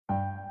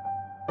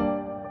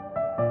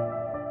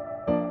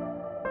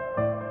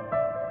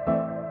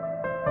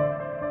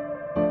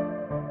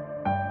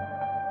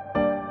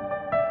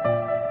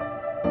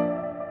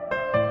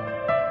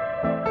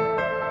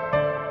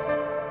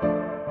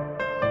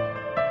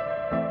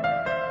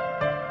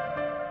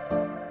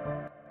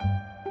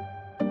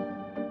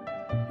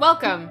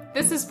Welcome.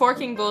 This is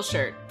Forkin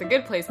Bullshirt, the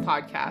Good Place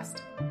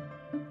podcast.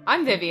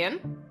 I'm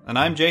Vivienne. And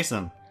I'm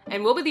Jason.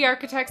 And we'll be the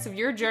architects of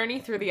your journey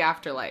through the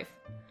afterlife.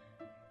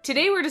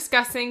 Today we're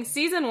discussing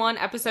Season 1,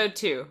 Episode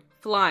 2,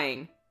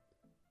 Flying.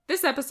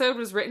 This episode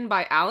was written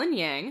by Alan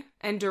Yang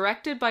and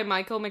directed by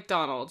Michael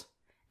McDonald,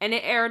 and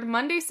it aired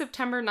Monday,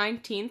 September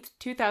 19th,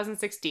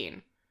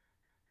 2016.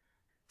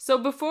 So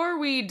before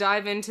we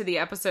dive into the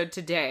episode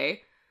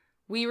today,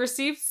 we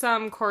received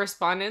some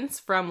correspondence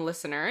from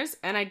listeners,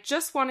 and I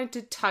just wanted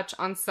to touch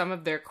on some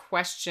of their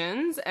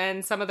questions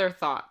and some of their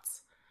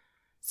thoughts.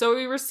 So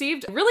we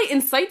received a really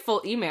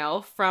insightful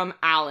email from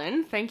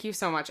Alan. Thank you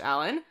so much,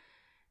 Alan.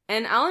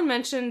 And Alan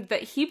mentioned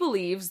that he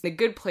believes The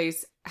Good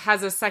Place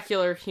has a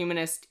secular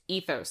humanist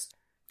ethos.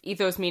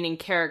 Ethos meaning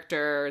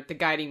character, the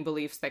guiding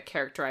beliefs that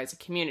characterize a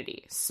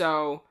community.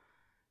 So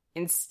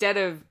instead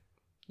of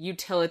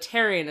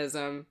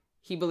utilitarianism,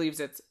 he believes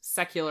it's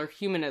secular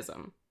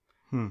humanism.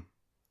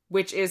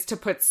 Which is, to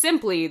put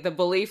simply, the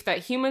belief that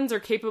humans are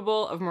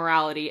capable of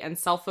morality and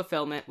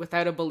self-fulfillment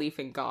without a belief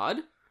in God.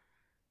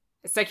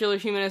 Secular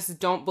humanists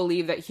don't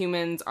believe that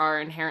humans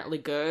are inherently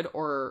good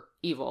or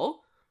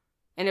evil,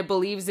 and it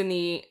believes in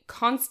the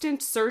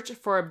constant search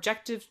for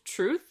objective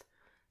truth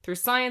through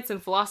science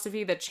and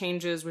philosophy that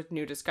changes with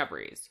new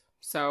discoveries.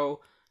 So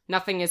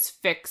nothing is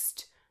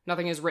fixed,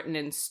 nothing is written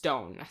in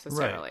stone,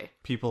 necessarily.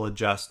 Right. People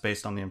adjust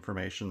based on the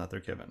information that they're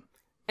given.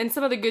 And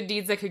some of the good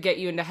deeds that could get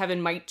you into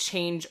heaven might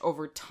change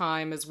over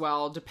time as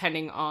well,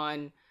 depending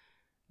on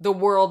the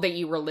world that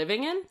you were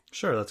living in.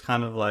 Sure, that's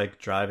kind of like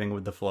driving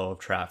with the flow of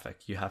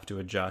traffic. You have to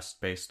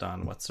adjust based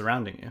on what's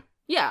surrounding you.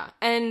 Yeah,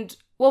 and,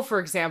 well, for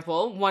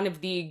example, one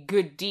of the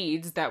good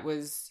deeds that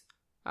was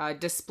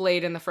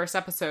displayed in the first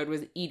episode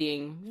was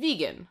eating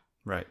vegan.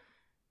 Right.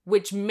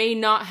 Which may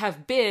not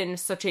have been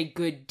such a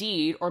good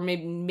deed, or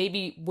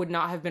maybe would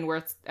not have been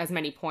worth as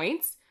many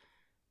points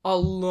a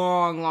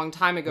long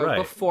time ago, right,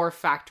 before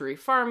factory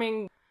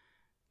farming.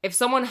 If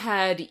someone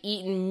had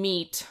eaten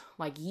meat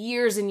like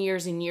years and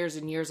years and years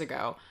and years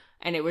ago,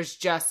 and it was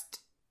just,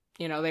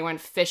 you know, they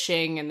went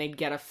fishing and they'd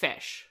get a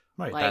fish.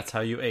 Right, like, that's how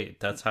you ate.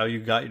 That's how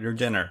you got your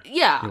dinner.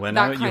 Yeah, you went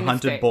that out, kind you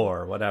hunted of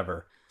boar,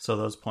 whatever. So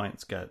those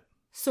points get...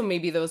 So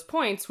maybe those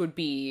points would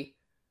be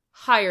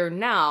higher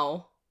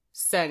now,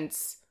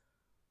 since...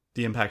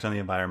 the impact on the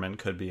environment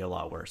could be a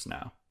lot worse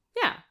now.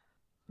 Yeah.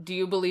 Do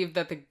you believe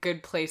that The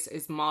Good Place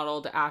is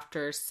modeled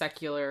after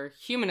secular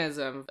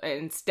humanism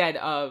instead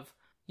of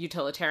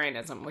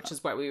utilitarianism, which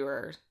is what we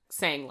were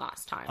saying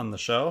last time? On the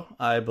show,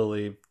 I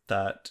believe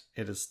that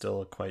it is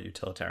still quite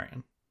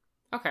utilitarian.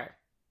 Okay.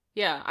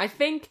 Yeah, I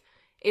think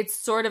it's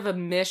sort of a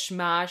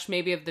mishmash,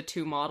 maybe, of the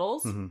two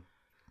models. Mm-hmm.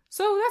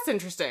 So that's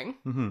interesting.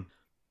 Mm-hmm.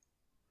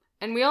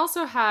 And we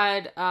also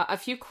had a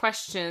few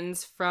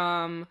questions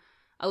from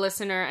a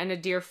listener and a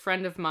dear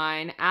friend of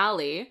mine,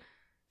 Allie.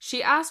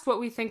 She asked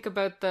what we think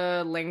about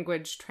the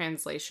language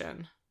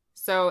translation.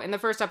 So in the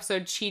first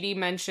episode, Chidi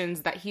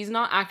mentions that he's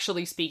not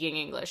actually speaking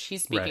English.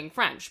 He's speaking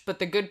French. But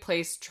The Good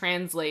Place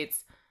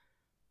translates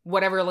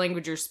whatever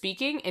language you're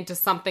speaking into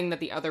something that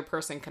the other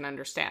person can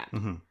understand.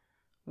 Mm-hmm.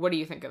 What do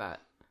you think of that?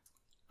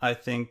 I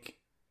think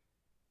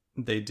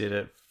they did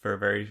it for a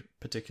very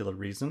particular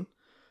reason.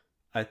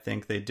 I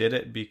think they did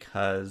it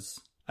because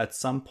at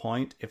some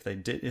point, if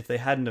they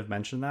hadn't have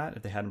mentioned that,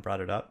 if they hadn't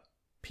brought it up,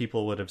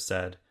 people would have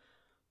said,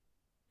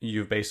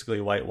 you've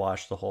basically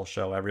whitewashed the whole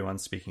show.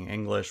 Everyone's speaking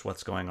English.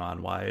 What's going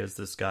on? Why is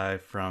this guy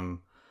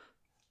from...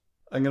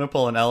 I'm going to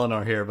pull an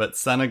Eleanor here, but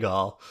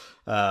Senegal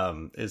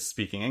is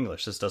speaking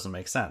English. This doesn't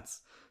make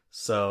sense.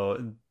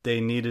 So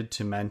they needed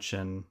to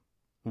mention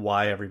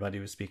why everybody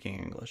was speaking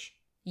English.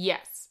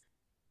 Yes.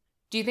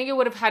 Do you think it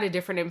would have had a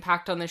different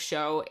impact on the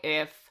show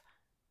if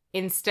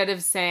instead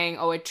of saying,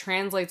 oh, it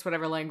translates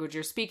whatever language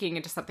you're speaking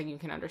into something you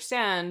can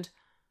understand,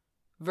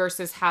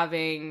 versus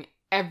having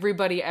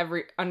everybody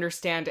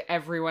understand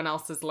everyone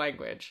else's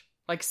language?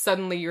 Like,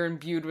 suddenly you're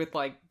imbued with,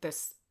 like,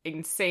 this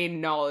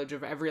insane knowledge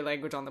of every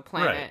language on the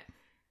planet. Right.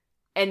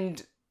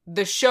 And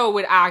the show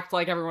would act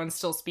like everyone's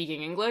still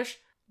speaking English,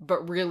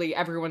 but really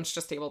everyone's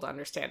just able to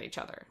understand each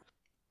other.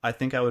 I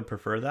think I would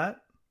prefer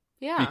that.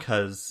 Yeah.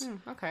 Because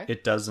okay.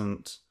 It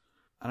doesn't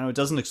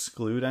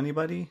exclude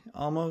anybody,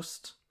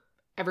 almost.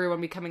 Everyone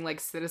becoming,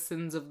 like,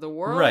 citizens of the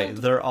world? Right.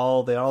 They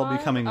all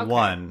becoming Okay.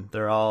 one.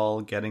 They're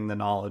all getting the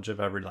knowledge of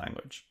every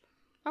language.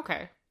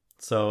 Okay.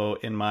 So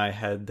in my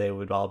head, they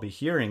would all be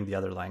hearing the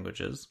other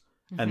languages,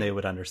 and they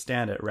would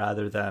understand it,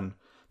 rather than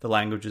the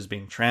languages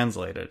being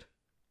translated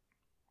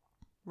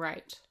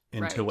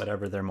into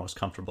whatever they're most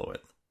comfortable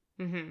with.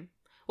 Mm-hmm.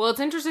 Well, it's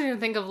interesting to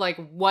think of, like,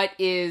 what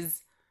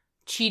is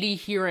Chidi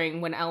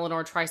hearing when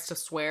Eleanor tries to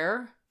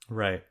swear?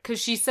 Right. Because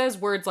she says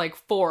words like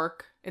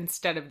fork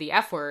instead of the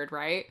F word,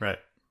 right? Right.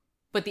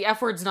 But the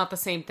F word's not the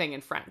same thing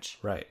in French.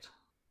 Right.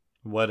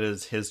 What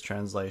is his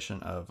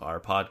translation of our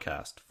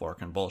podcast,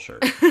 Forkin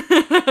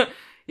Bullshirt?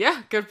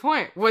 Yeah, good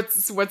point.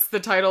 What's the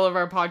title of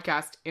our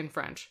podcast in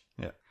French?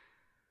 Yeah.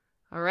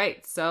 All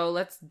right, so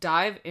let's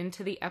dive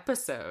into the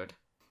episode.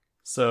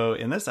 So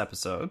in this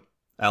episode,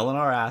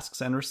 Eleanor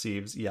asks and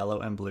receives yellow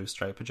and blue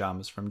striped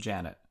pajamas from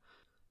Janet.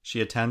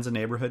 She attends a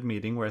neighborhood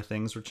meeting where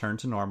things return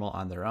to normal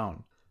on their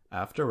own.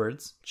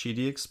 Afterwards,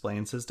 Chidi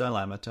explains his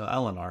dilemma to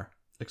Eleanor,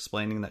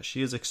 explaining that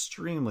she is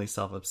extremely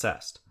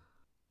self-obsessed.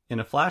 In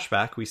a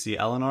flashback, we see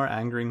Eleanor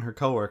angering her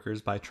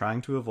coworkers by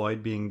trying to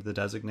avoid being the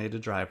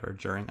designated driver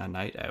during a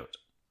night out.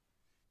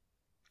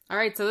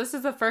 Alright, so this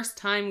is the first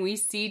time we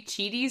see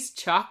Chidi's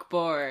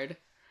chalkboard.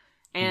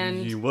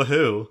 And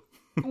woohoo!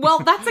 Well,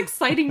 that's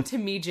exciting to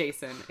me,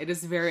 Jason. It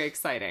is very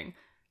exciting.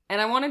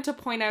 And I wanted to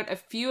point out a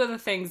few of the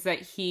things that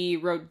he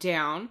wrote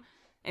down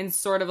and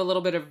sort of a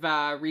little bit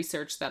of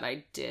research that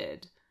I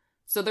did.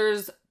 So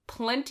there's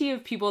plenty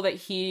of people that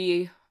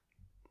he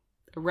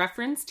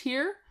referenced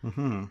here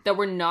that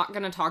we're not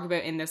going to talk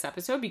about in this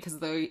episode because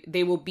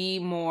they will be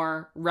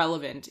more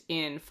relevant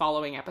in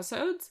following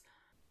episodes.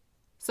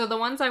 So the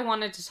ones I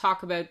wanted to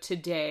talk about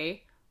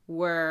today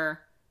were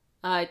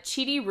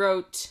Chidi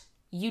wrote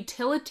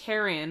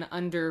utilitarian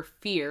under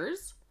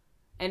fears.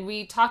 And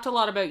we talked a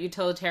lot about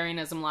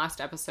utilitarianism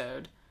last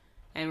episode.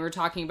 And we were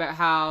talking about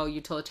how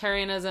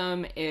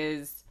utilitarianism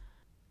is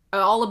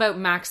all about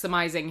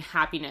maximizing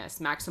happiness,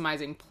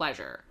 maximizing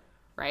pleasure,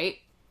 right?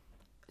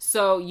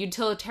 So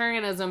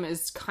utilitarianism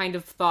is kind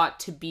of thought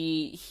to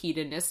be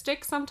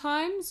hedonistic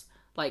sometimes.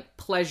 Like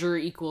pleasure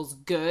equals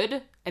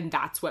good, and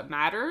that's what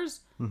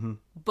matters.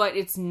 But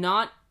it's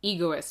not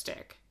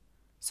egoistic.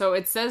 So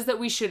it says that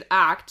we should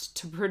act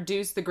to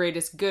produce the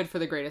greatest good for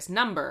the greatest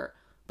number,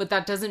 but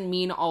that doesn't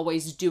mean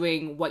always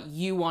doing what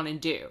you want to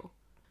do.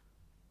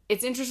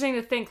 It's interesting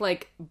to think,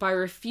 like, by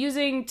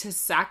refusing to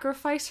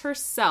sacrifice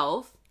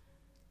herself,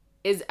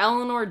 is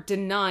Eleanor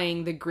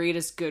denying the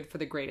greatest good for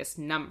the greatest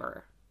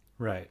number?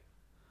 Right.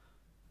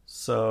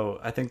 So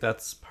I think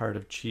that's part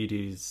of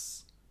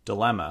Chidi's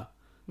dilemma,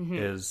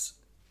 is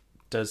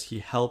does he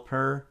help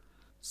her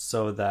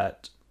so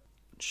that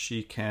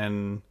she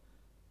can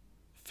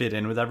fit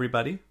in with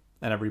everybody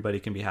and everybody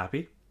can be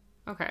happy?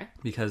 Okay.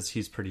 Because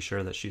he's pretty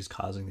sure that she's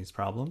causing these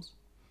problems.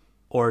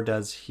 Or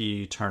does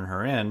he turn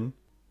her in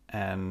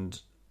and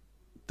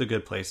the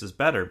good place is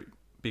better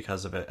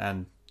because of it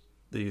and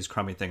these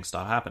crummy things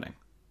stop happening?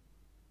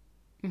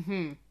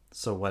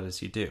 So what does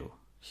he do?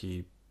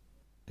 He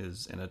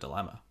is in a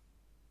dilemma.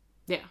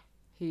 Yeah.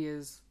 He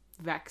is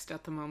vexed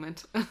at the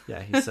moment.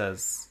 Yeah, he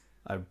says,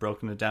 I've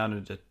broken it down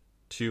into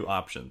 2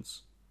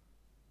 options.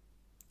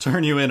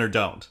 Turn you in or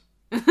don't.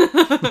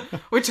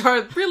 Which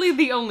are really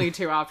the only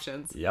 2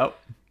 options. Yep.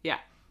 Yeah.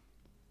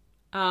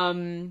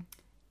 And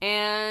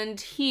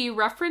he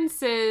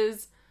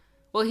references,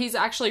 well, he's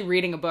actually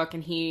reading a book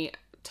and he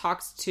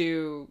talks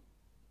to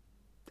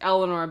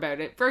Eleanor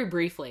about it very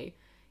briefly.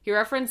 He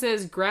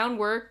references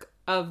Groundwork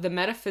of the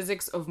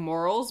Metaphysics of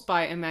Morals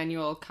by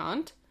Immanuel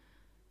Kant.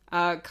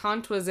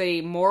 Kant was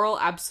a moral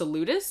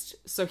absolutist,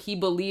 so he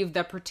believed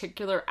that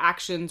particular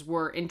actions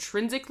were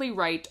intrinsically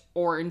right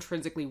or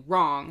intrinsically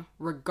wrong,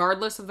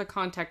 regardless of the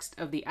context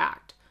of the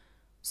act.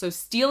 So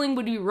stealing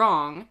would be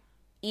wrong,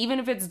 even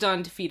if it's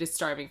done to feed a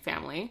starving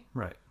family.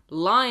 Right.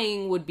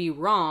 Lying would be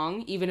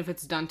wrong, even if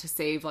it's done to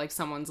save, like,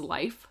 someone's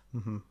life.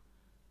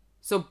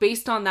 So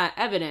based on that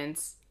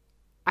evidence,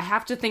 I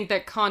have to think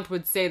that Kant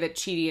would say that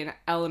Chidi and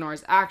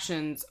Eleanor's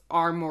actions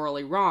are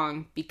morally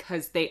wrong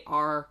because they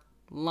are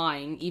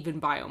lying, even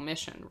by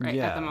omission, right,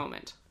 at the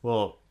moment.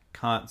 Well,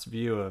 Kant's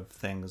view of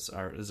things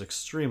is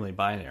extremely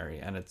binary,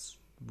 and it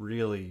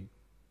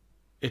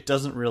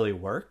doesn't really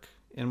work,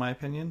 in my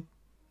opinion,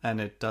 and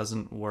it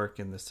doesn't work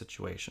in this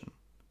situation.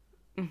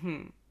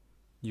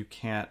 You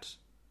can't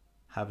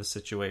have a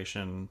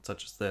situation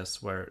such as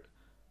this where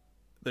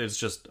there's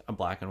just a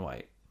black and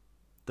white.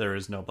 There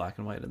is no black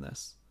and white in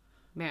this.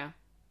 Yeah.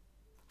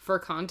 For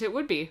Kant, it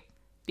would be.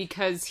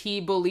 Because he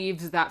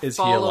believes that Is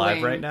he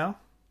alive right now?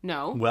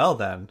 No. Well,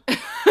 then.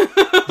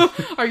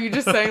 Are you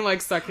just saying,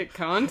 like, suck it,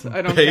 Kant?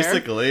 I don't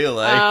Basically, care.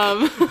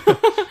 like,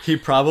 he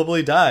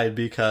probably died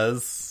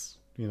because,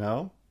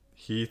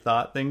 he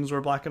thought things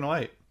were black and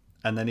white.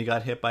 And then he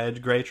got hit by a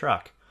gray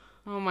truck.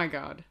 Oh my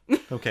god.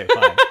 Okay,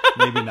 fine.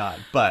 Maybe not,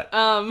 but...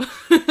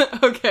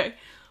 Okay.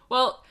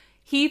 Well,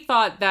 he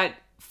thought that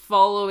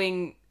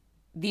following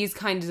these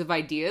kinds of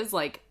ideas,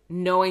 like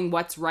knowing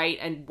what's right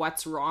and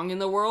what's wrong in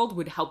the world,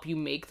 would help you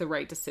make the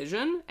right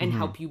decision and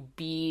help you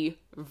be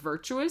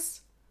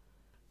virtuous.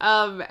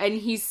 And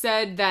he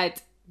said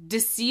that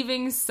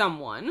deceiving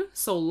someone,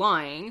 so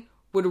lying,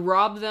 would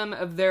rob them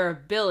of their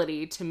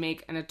ability to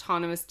make an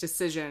autonomous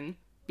decision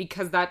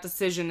because that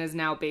decision is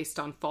now based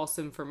on false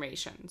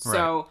information. Right.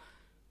 So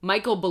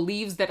Michael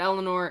believes that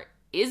Eleanor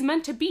is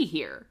meant to be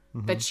here,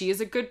 that she is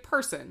a good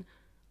person.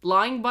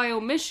 Lying by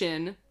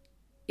omission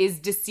is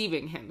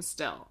deceiving him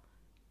still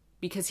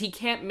because he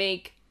can't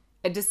make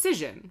a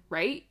decision,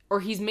 right? Or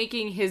he's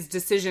making his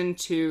decision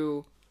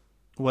to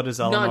what is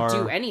Eleanor not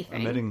do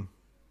anything. Omitting?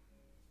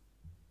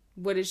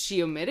 What is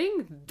she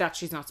omitting? That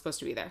she's not supposed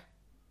to be there.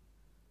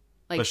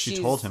 Like, but she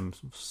told him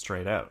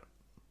straight out.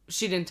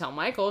 She didn't tell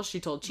Michael. She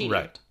told Chidi.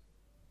 Right.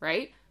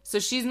 Right? So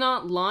she's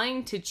not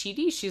lying to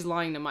Chidi. She's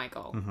lying to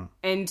Michael.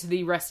 And to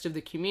the rest of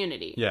the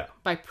community. Yeah.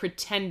 By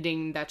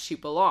pretending that she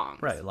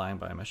belongs. Right. Lying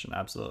by omission.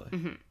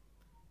 Absolutely.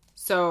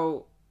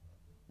 So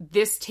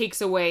this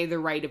takes away the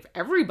right of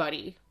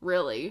everybody,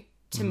 really,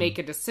 to make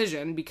a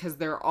decision because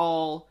they're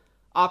all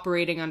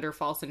operating under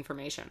false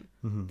information.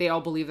 They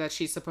all believe that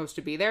she's supposed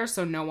to be there,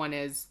 so no one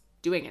is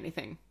doing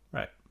anything.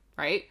 Right.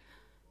 Right?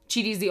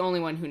 Chidi's the only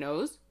one who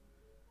knows.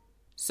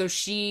 So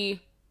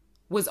she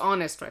was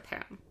honest with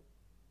him.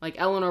 Like,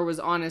 Eleanor was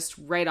honest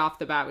right off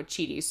the bat with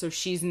Chidi, so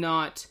she's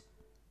not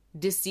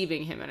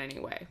deceiving him in any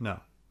way. No.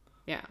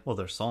 Yeah. Well,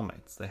 they're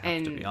soulmates. They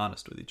have to be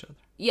honest with each other.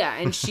 Yeah,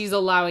 and she's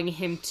allowing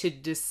him to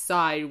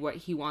decide what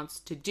he wants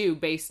to do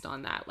based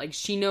on that. Like,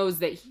 she knows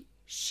that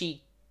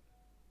she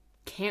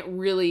can't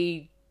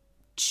really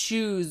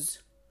choose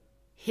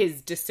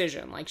his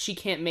decision. Like, she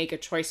can't make a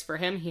choice for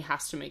him. He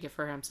has to make it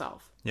for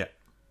himself. Yeah.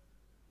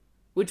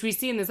 Which we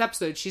see in this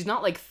episode. She's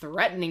not, like,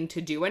 threatening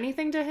to do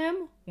anything to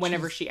him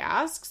whenever she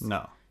asks.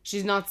 No.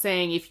 She's not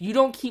saying, if you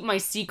don't keep my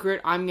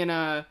secret, I'm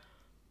gonna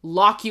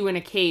lock you in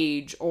a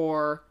cage,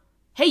 or,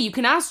 hey, you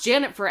can ask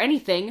Janet for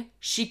anything.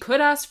 She could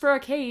ask for a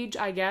cage,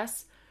 I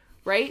guess.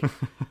 Right?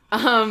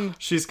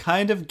 She's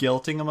kind of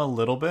guilting him a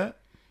little bit.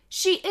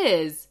 She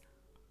is,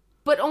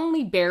 but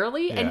only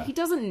barely, Yeah. and he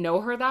doesn't know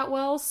her that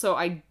well, so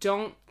I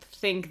don't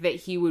think that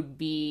he would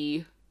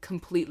be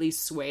completely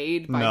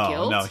swayed by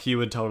guilt. No, he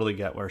would totally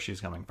get where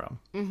she's coming from.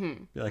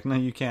 Mm-hmm. Be like, no,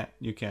 you can't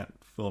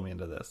fool me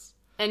into this.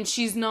 And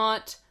she's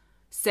not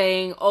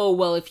saying, oh,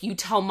 well, if you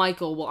tell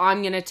Michael, well,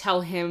 I'm going to tell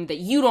him that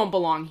you don't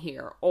belong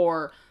here,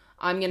 or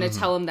I'm going to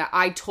tell him that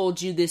I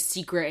told you this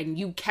secret and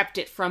you kept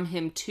it from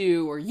him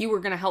too, or you were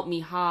going to help me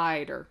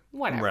hide, or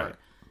whatever. Right.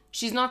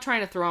 She's not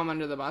trying to throw him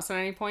under the bus at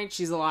any point.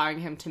 She's allowing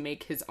him to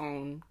make his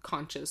own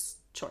conscious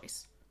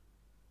choice.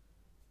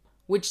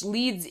 Which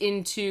leads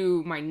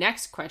into my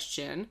next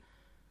question,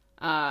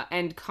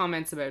 and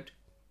comments about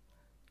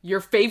your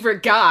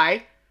favorite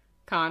guy,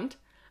 Kant.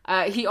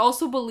 He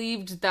also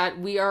believed that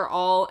we are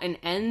all an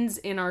ends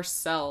in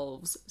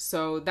ourselves.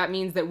 So that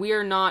means that we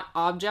are not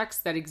objects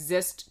that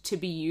exist to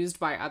be used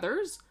by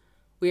others.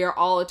 We are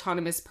all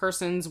autonomous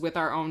persons with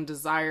our own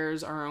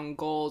desires, our own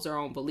goals, our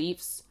own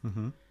beliefs.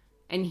 Mm-hmm.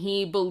 And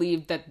he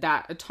believed that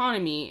that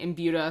autonomy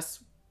imbues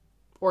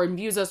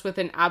us with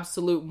an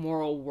absolute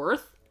moral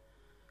worth.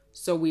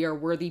 So we are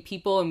worthy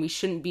people and we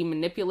shouldn't be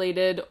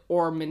manipulated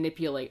or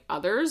manipulate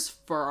others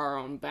for our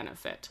own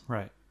benefit.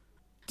 Right.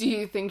 Do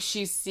you think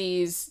she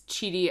sees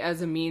Chidi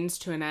as a means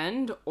to an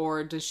end,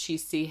 or does she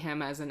see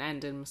him as an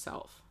end in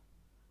himself?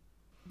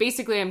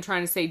 Basically, I'm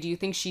trying to say, do you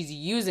think she's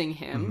using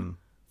him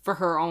for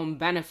her own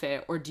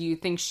benefit, or do you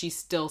think she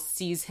still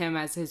sees him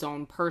as his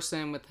own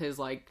person with his,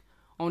 like,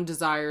 own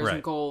desires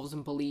and goals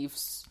and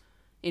beliefs,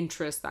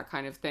 interests, that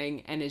kind of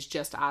thing, and is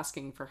just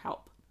asking for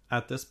help?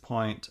 At this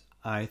point,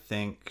 I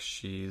think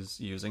she's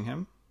using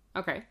him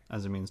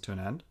as a means to an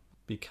end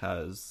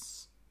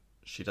because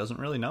she doesn't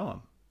really know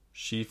him.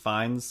 She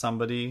finds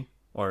somebody,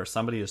 or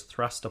somebody is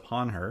thrust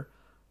upon her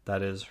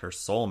that is her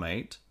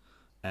soulmate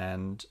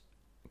and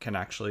can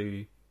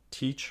actually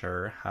teach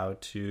her how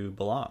to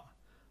belong.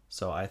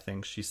 So I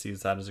think she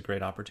sees that as a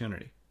great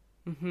opportunity.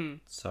 Mm-hmm.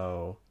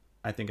 So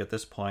I think at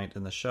this point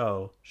in the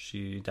show,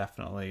 she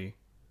definitely...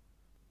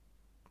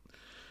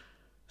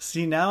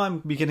 See, now I'm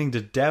beginning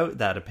to doubt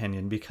that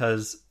opinion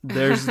because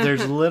there's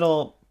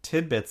little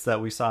tidbits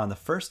that we saw in the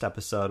first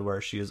episode where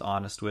she is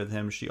honest with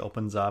him. She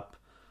opens up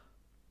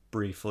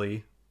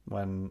briefly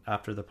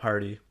after the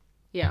party.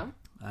 Yeah.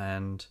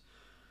 And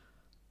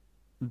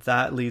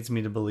that leads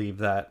me to believe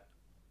that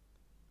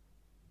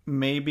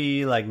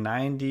maybe like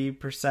 90%,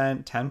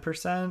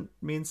 10%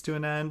 means to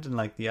an end, and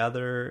like the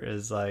other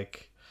is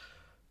like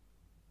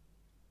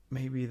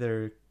maybe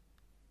there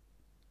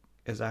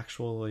is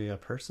actually a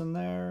person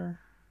there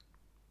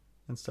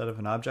instead of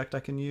an object I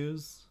can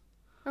use.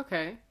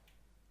 Okay.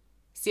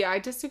 See, I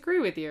disagree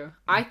with you.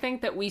 I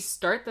think that we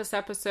start this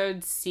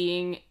episode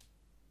seeing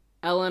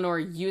Eleanor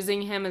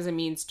using him as a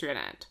means to an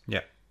end.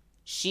 Yeah.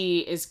 She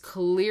is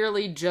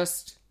clearly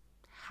just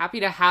happy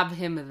to have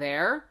him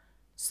there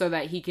so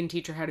that he can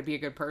teach her how to be a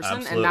good person.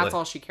 Absolutely. And that's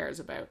all she cares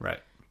about. Right.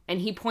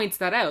 And he points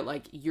that out.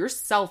 Like, you're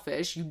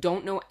selfish. You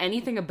don't know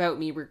anything about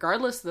me,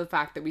 regardless of the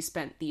fact that we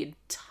spent the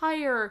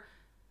entire,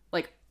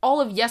 like,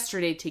 all of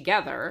yesterday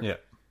together. Yeah.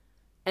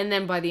 And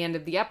then by the end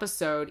of the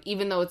episode,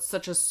 even though it's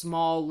such a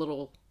small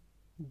little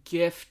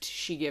gift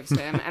she gives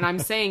him, and I'm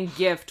saying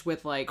gift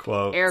with, like,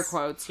 quotes. Air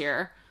quotes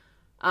here,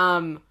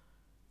 of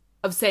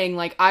saying,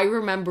 like, I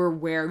remember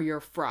where you're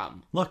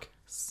from. Look,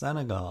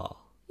 Senegal.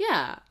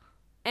 Yeah.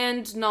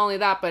 And not only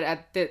that, but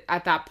at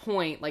that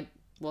point, like,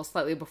 well,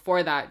 slightly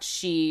before that,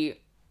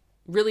 she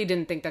really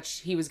didn't think that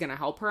he was going to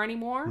help her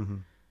anymore. Mm-hmm.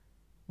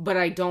 But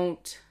I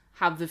don't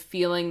have the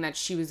feeling that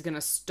she was going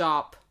to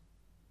stop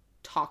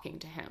talking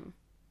to him,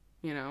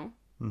 you know?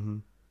 Mm-hmm.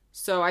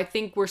 So I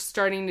think we're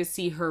starting to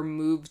see her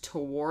move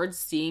towards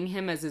seeing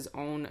him as his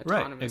own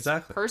autonomous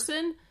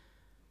person.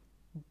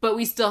 But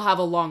we still have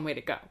a long way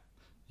to go.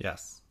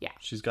 Yes. Yeah.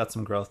 She's got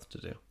some growth to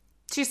do.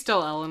 She's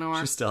still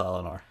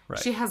Eleanor. Right.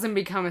 She hasn't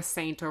become a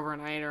saint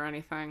overnight or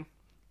anything.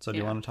 So do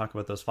you want to talk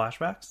about those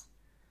flashbacks?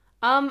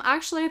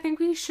 Actually, I think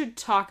we should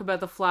talk about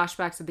the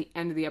flashbacks at the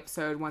end of the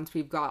episode once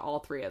we've got all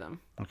three of them.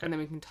 Okay. And then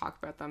we can talk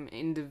about them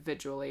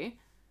individually.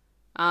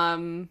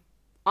 On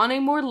a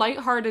more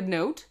lighthearted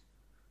note,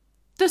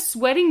 the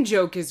sweating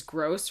joke is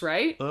gross,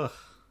 right? Ugh.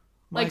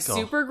 Like, Michael,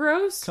 super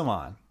gross? come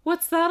on.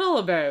 What's that all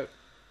about?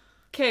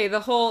 Okay,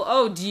 the whole,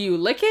 oh, do you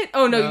lick it?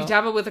 Oh, no, you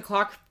dab it with a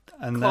cloth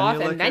and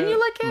then you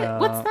lick it? No,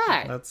 What's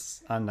that?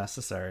 That's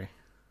unnecessary.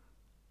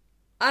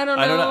 I don't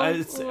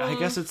know. I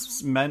guess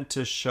it's meant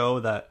to show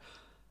that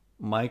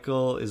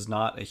Michael is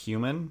not a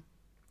human.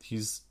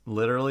 He's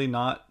literally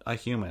not a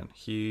human.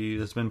 He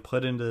has been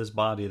put into this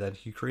body that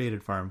he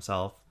created for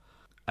himself,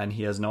 and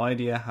he has no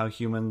idea how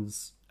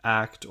humans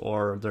act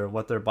or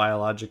what their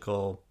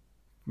biological,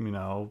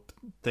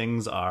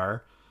 things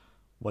are,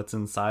 what's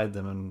inside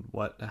them and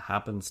what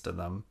happens to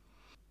them.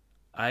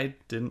 I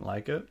didn't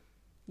like it.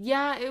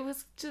 Yeah, it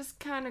was just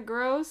kind of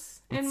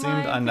gross. It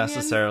seemed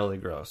unnecessarily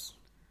gross.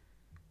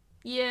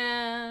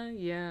 Yeah.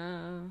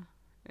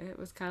 It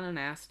was kind of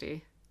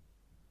nasty.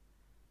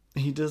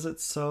 He does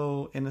it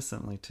so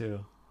innocently,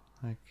 too.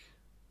 Like,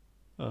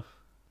 ugh.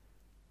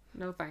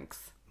 No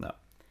thanks. No.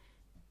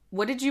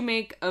 What did you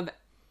make of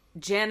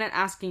Janet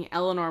asking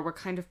Eleanor what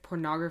kind of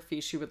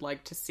pornography she would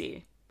like to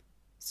see?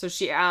 So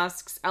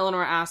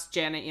Eleanor asks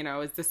Janet,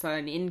 is this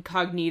an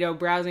incognito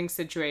browsing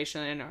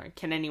situation, or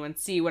can anyone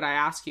see what I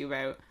ask you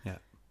about? Yeah.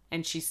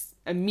 And she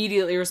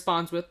immediately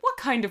responds with, what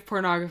kind of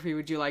pornography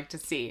would you like to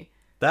see?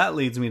 That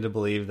leads me to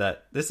believe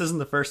that this isn't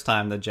the first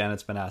time that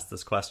Janet's been asked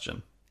this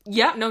question.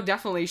 Yeah, no,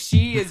 definitely.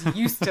 She is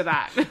used to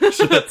that.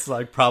 That's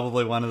like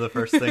probably one of the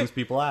first things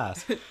people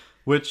ask,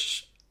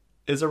 which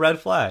is a red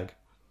flag.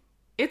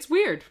 It's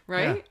weird,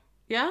 right?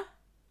 Yeah?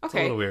 Okay. It's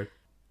a little weird.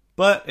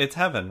 But it's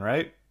heaven,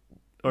 right?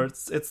 Or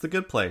it's the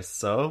good place,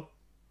 so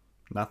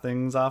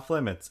nothing's off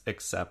limits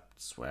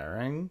except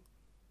swearing.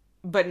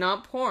 But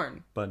not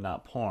porn.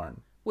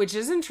 Which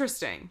is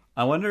interesting.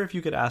 I wonder if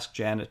you could ask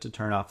Janet to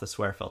turn off the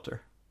swear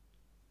filter.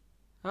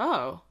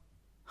 Oh.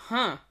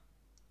 Huh.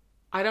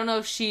 I don't know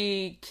if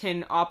she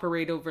can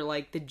operate over,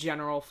 like, the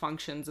general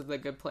functions of the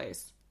good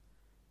place.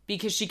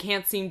 Because she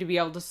can't seem to be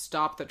able to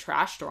stop the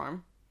trash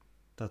storm.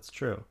 That's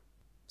true.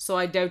 So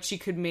I doubt she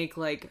could make,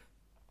 like,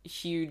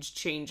 huge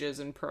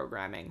changes in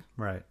programming.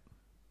 Right.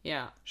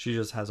 Yeah. She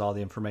just has all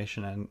the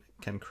information and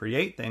can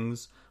create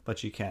things, but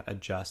she can't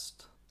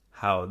adjust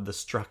how the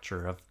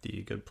structure of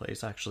the good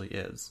place actually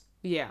is.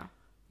 Yeah.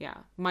 Yeah.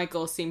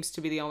 Michael seems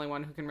to be the only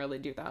one who can really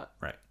do that.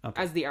 Right.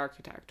 Okay. As the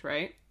architect,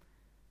 right?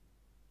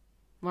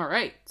 All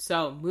right.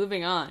 So,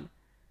 moving on.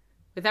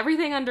 With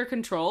everything under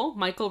control,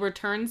 Michael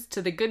returns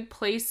to the good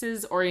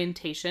place's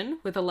orientation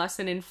with a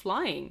lesson in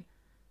flying.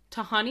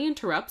 Tahani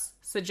interrupts,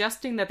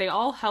 suggesting that they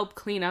all help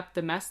clean up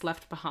the mess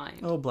left behind.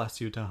 Oh, bless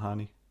you,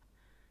 Tahani.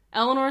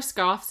 Eleanor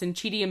scoffs and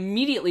Chidi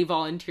immediately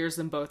volunteers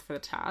them both for the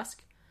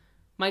task.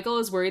 Michael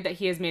is worried that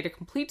he has made a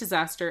complete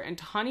disaster, and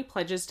Tahani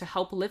pledges to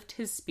help lift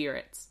his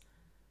spirits.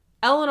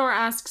 Eleanor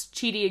asks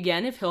Chidi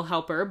again if he'll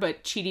help her,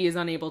 but Chidi is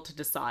unable to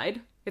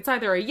decide. It's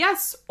either a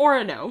yes or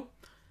a no.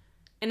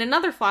 In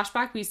another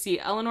flashback, we see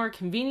Eleanor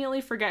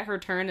conveniently forget her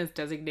turn as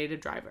designated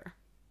driver.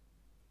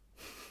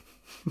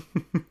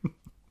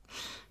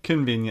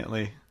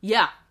 Conveniently.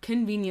 Yeah,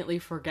 conveniently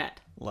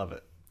forget. Love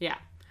it. Yeah.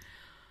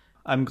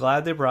 I'm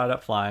glad they brought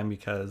up flying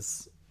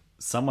because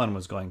someone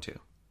was going to.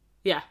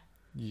 Yeah.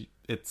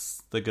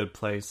 It's the good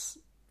place.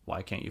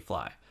 Why can't you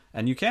fly?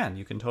 And you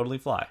can totally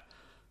fly.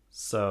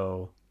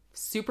 So...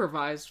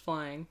 Supervised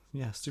flying.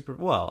 Yeah,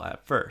 well,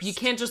 at first. You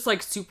can't just,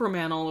 like,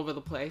 Superman all over the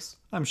place.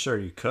 I'm sure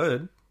you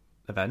could,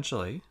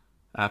 eventually,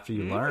 after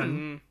you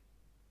learn.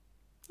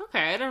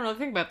 Okay, I don't really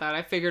think about that.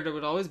 I figured it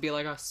would always be,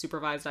 like, a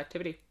supervised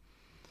activity.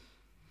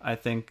 I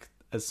think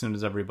as soon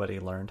as everybody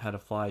learned how to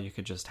fly, you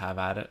could just have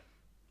at it.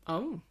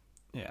 Oh.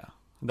 Yeah.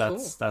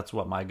 That's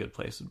what my good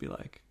place would be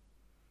like.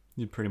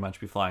 You'd pretty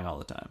much be flying all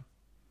the time.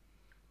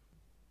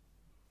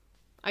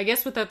 I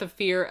guess without the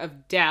fear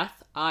of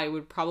death, I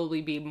would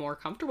probably be more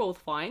comfortable with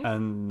flying.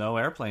 And no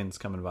airplanes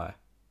coming by.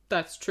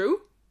 That's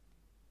true.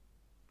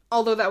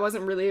 Although that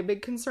wasn't really a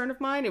big concern of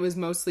mine. It was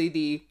mostly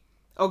the,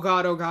 oh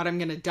god, I'm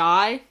gonna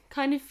die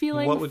kind of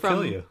feeling. What would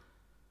kill you?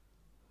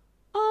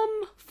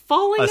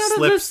 Falling out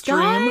of the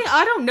sky?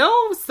 I don't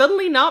know.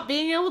 Suddenly not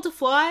being able to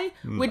fly.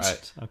 Which,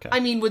 right. Okay.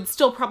 I mean, would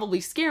still probably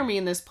scare me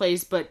in this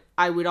place, but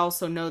I would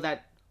also know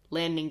that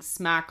landing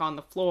smack on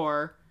the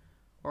floor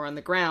or on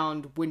the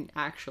ground wouldn't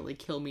actually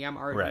kill me. I'm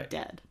already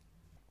dead.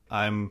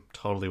 I'm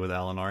totally with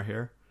Eleanor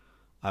here.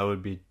 I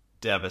would be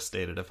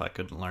devastated if I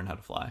couldn't learn how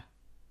to fly.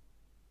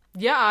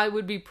 Yeah, I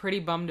would be pretty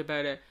bummed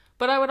about it.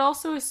 But I would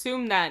also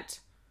assume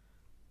that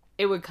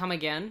it would come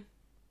again.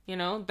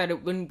 That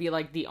it wouldn't be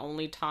like the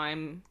only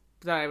time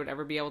that I would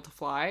ever be able to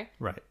fly.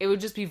 Right. It would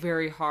just be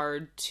very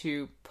hard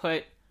to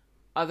put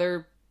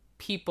other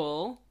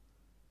people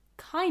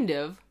kind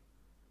of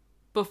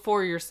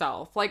before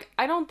yourself. Like,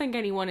 I don't think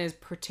anyone is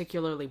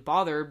particularly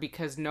bothered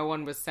because no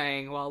one was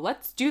saying, well,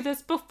 let's do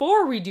this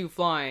before we do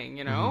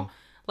flying,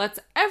 Let's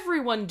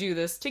everyone do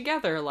this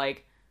together.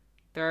 Like,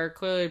 there are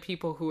clearly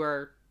people who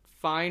are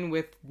fine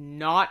with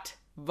not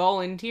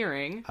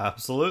volunteering.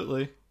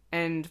 Absolutely.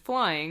 And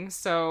flying,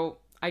 so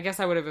I guess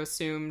I would have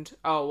assumed,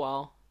 oh,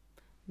 well,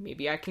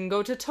 maybe I can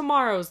go to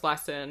tomorrow's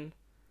lesson.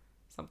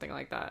 Something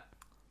like that.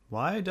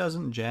 Why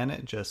doesn't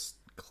Janet just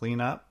clean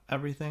up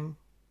everything?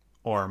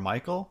 Or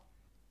Michael?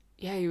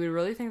 Yeah, you would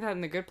really think that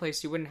in The Good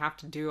Place you wouldn't have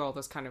to do all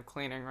this kind of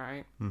cleaning,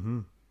 right? Mm-hmm.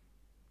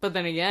 But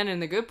then again,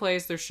 in The Good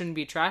Place, there shouldn't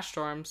be trash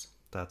storms.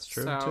 That's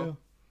true, too.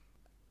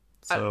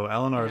 So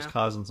Eleanor's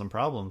causing some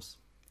problems.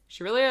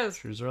 She really is.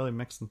 She's really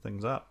mixing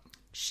things up.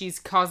 She's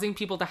causing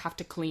people to have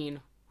to clean,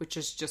 which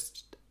is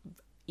just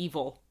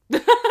evil.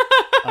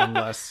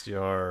 Unless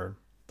you're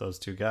those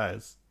two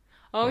guys.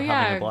 Oh,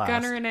 yeah,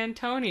 Gunnar and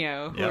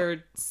Antonio, who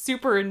are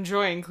super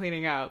enjoying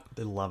cleaning up.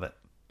 They love it.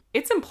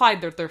 It's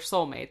implied that they're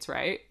soulmates,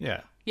 right?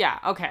 Yeah. Yeah,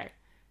 okay.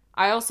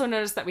 I also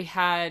noticed that we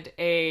had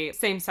a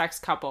same-sex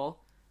couple,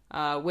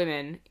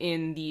 women,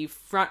 in the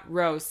front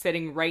row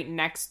sitting right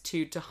next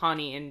to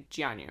Tahani and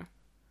Jianyu.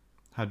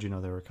 How'd you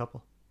know they were a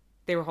couple?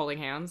 They were holding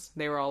hands.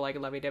 They were all like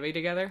lovey-dovey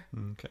together.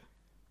 Okay.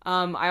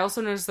 I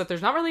also noticed that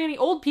there's not really any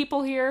old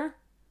people here,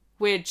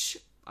 which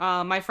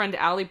my friend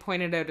Allie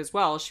pointed out as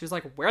well. She was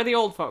like, where are the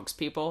old folks,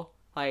 people?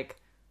 Like,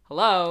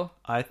 hello?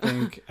 I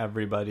think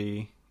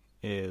everybody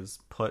is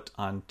put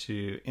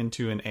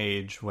into an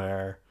age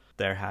where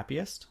they're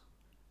happiest.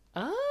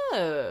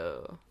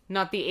 Oh.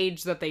 Not the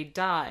age that they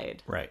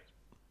died. Right.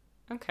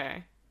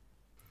 Okay.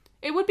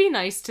 It would be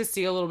nice to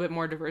see a little bit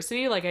more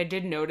diversity. Like, I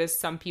did notice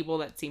some people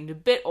that seemed a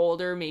bit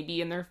older,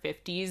 maybe in their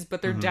 50s,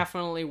 but there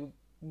definitely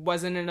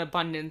wasn't an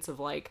abundance of,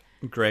 like,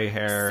 gray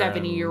hair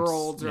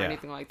 70-year-olds or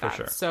anything like that. For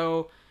sure.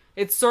 So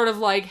it's sort of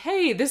like,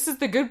 hey, this is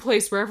the good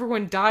place where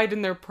everyone died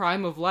in their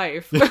prime of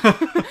life.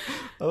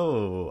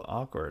 Oh,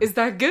 awkward. Is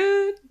that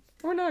good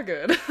or not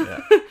good?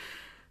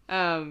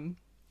 Yeah.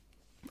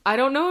 I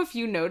don't know if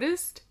you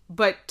noticed,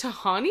 but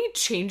Tahani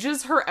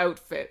changes her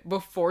outfit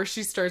before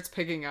she starts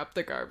picking up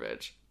the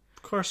garbage.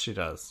 Of course she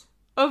does.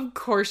 Of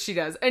course she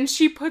does. And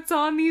she puts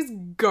on these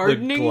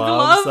gardening the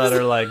gloves gloves that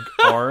are like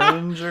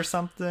orange or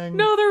something.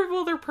 No,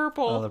 they're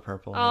purple. Oh, they're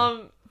purple.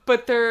 Yeah.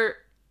 But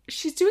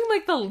she's doing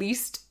like the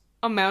least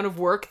amount of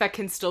work that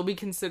can still be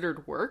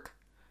considered work.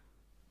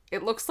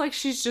 It looks like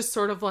she's just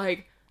sort of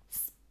like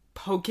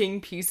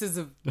poking pieces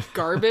of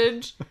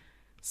garbage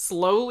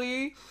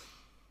slowly.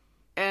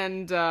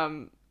 And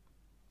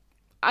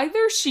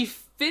either she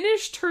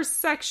finished her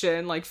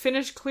section, like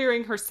finished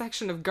clearing her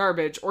section of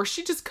garbage, or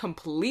she just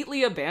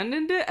completely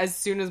abandoned it as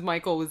soon as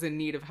Michael was in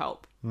need of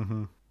help.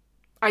 Mm-hmm.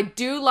 I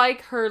do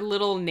like her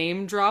little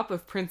name drop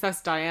of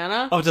Princess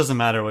Diana. Oh, it doesn't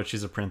matter what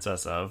she's a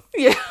princess of.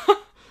 Yeah.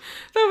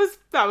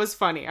 That was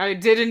funny. I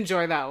did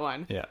enjoy that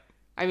one. Yeah.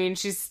 I mean,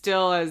 she's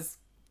still as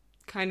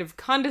kind of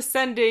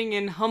condescending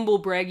and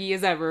humble braggy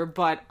as ever,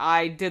 but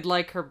I did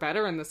like her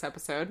better in this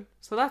episode.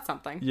 So that's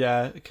something.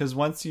 Yeah, because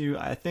once you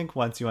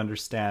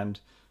understand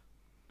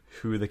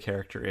who the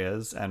character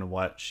is and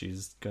what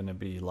she's going to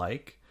be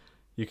like,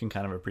 you can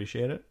kind of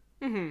appreciate it.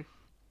 Mm-hmm.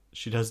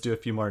 She does do a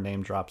few more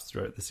name drops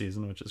throughout the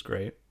season, which is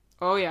great.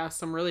 Oh yeah,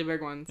 some really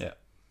big ones. Yeah.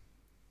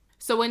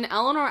 So when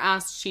Eleanor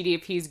asks Chidi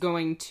if he's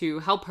going to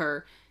help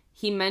her,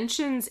 he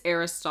mentions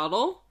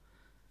Aristotle.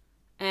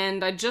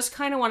 And I just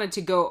kind of wanted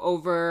to go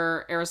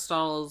over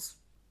Aristotle's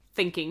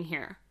thinking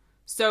here.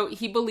 So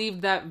he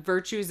believed that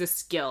virtue is a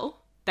skill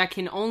that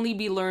can only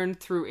be learned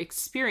through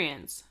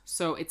experience.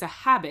 So it's a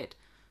habit.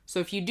 So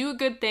if you do a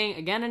good thing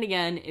again and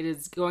again, it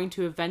is going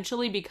to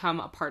eventually become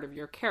a part of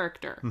your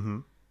character. Mm-hmm.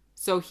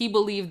 So he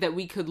believed that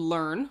we could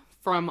learn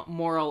from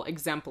moral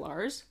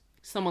exemplars,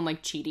 someone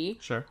like Chidi,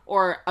 sure,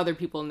 or other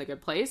people in the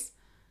good place,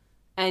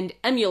 and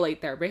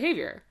emulate their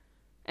behavior.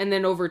 And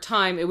then over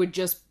time, it would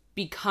just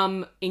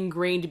become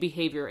ingrained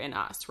behavior in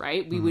us,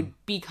 right? We would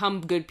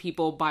become good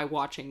people by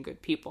watching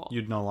good people.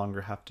 You'd no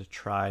longer have to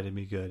try to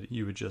be good.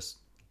 You would just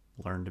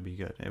learn to be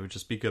good. It would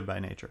just be good by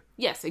nature.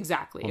 Yes,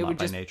 exactly. Well, not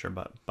by nature,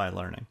 but by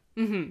learning.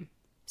 Mm-hmm.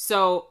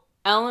 So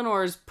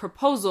Eleanor's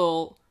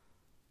proposal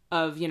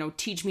of,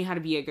 teach me how to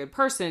be a good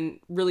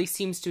person really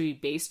seems to be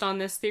based on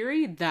this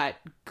theory that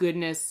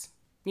goodness,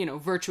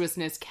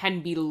 virtuousness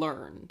can be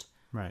learned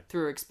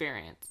through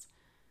experience.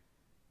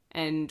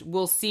 And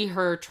we'll see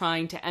her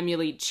trying to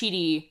emulate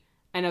Chidi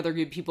and other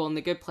good people in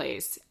the good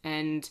place.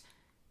 And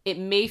it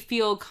may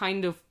feel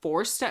kind of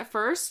forced at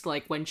first,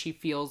 like when she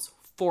feels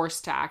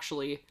forced to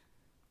actually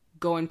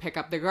go and pick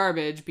up the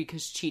garbage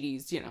because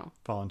Chidi's,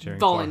 volunteering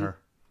for her.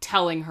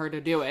 Telling her to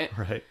do it.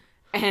 Right.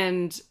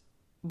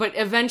 But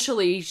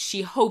eventually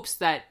she hopes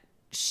that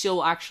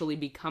she'll actually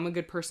become a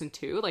good person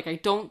too. Like, I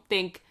don't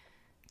think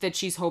that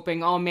she's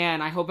hoping, oh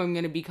man, I hope I'm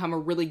going to become a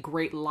really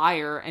great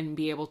liar and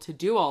be able to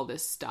do all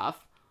this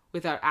stuff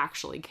without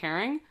actually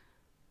caring.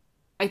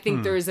 I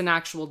think there is an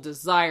actual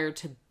desire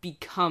to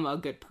become a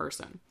good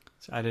person.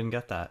 I didn't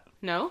get that.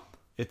 No?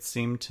 It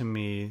seemed to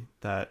me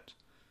that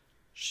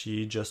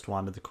she just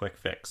wanted the quick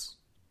fix.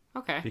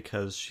 Okay.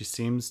 Because she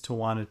seems to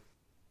want to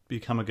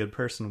become a good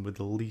person with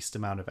the least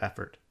amount of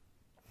effort.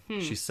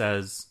 She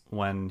says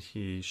when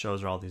he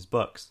shows her all these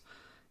books,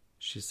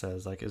 she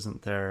says, like,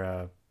 isn't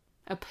there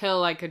A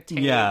pill I could take.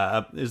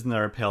 Yeah, isn't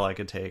there a pill I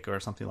could take or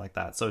something like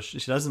that? So she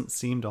doesn't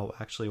seem to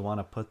actually want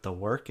to put the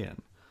work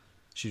in.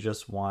 She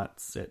just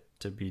wants it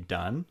to be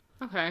done.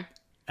 Okay.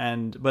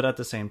 But at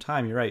the same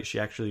time, you're right. She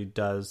actually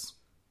does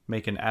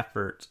make an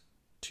effort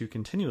to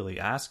continually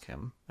ask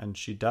him, and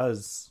she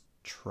does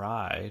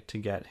try to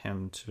get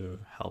him to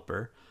help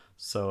her.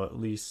 So at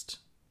least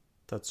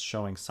that's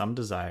showing some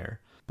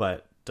desire.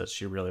 But does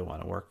she really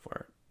want to work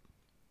for it?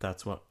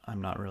 That's what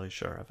I'm not really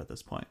sure of at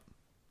this point.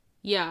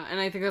 Yeah, and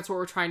I think that's what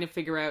we're trying to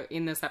figure out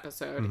in this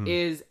episode.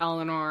 Is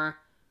Eleanor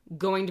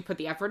going to put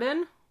the effort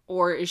in,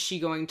 or is she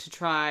going to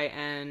try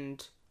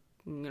and,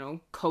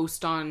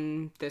 coast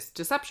on this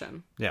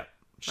deception? Yeah.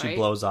 She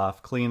blows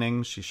off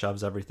cleaning. She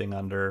shoves everything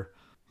under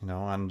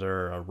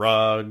a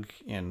rug,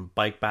 in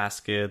bike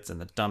baskets, in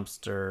the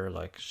dumpster.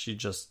 Like,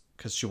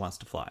 because she wants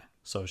to fly.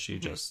 So she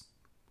just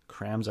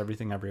crams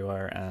everything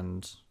everywhere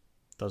and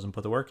doesn't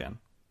put the work in.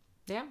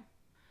 Yeah.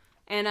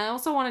 And I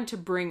also wanted to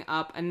bring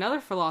up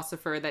another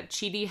philosopher that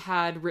Chidi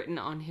had written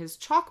on his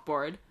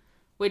chalkboard,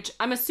 which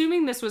I'm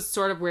assuming this was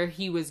sort of where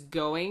he was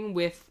going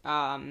with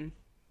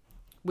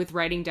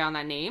writing down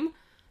that name.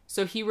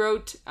 So he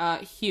wrote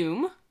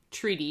Hume,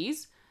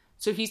 treatise.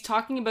 So he's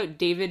talking about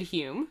David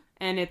Hume,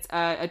 and it's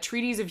a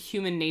treatise of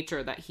human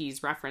nature that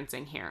he's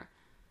referencing here.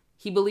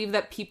 He believed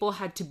that people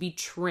had to be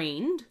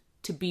trained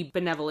to be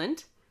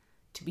benevolent,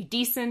 to be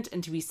decent,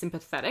 and to be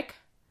sympathetic.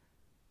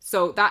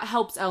 So that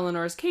helps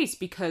Eleanor's case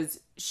because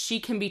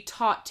she can be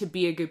taught to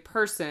be a good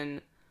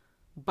person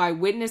by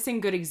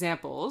witnessing good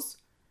examples,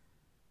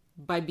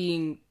 by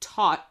being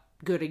taught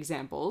good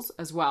examples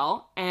as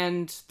well,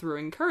 and through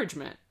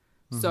encouragement.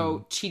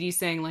 So Chidi's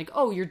saying like,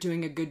 oh, you're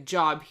doing a good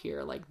job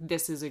here. Like,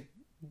 this is a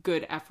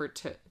good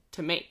effort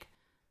to make.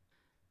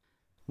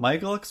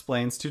 Michael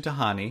explains to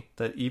Tahani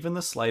that even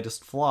the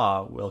slightest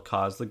flaw will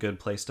cause the good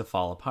place to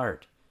fall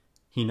apart.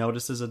 He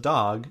notices a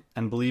dog,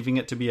 and believing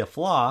it to be a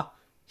flaw,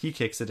 he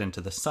kicks it into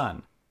the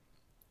sun.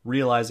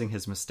 Realizing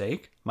his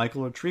mistake,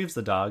 Michael retrieves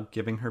the dog,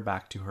 giving her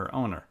back to her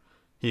owner.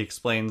 He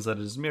explains that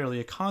it is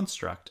merely a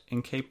construct,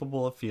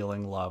 incapable of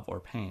feeling love or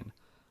pain.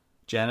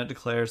 Janet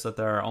declares that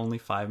there are only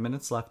 5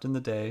 minutes left in the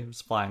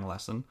day's flying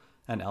lesson,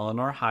 and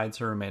Eleanor hides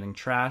her remaining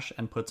trash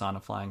and puts on a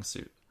flying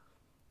suit.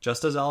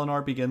 Just as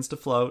Eleanor begins to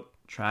float,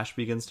 trash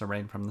begins to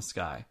rain from the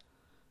sky.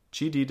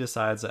 Chidi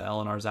decides that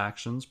Eleanor's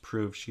actions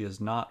prove she is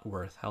not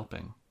worth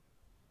helping.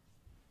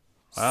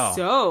 Wow.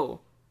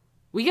 So,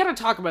 we gotta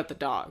talk about the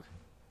dog.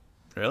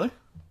 Really?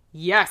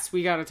 Yes,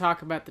 we gotta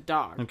talk about the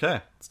dog.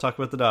 Okay, let's talk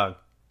about the dog.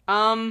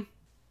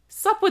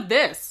 Sup with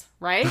this,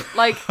 right?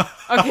 Like,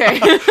 okay.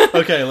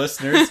 Okay,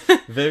 listeners,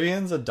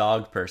 Vivienne's a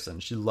dog person.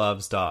 She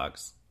loves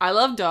dogs. I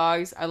love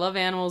dogs. I love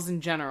animals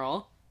in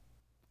general.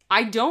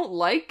 I don't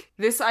like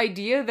this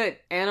idea that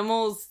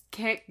animals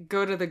can't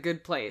go to the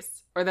good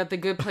place, or that the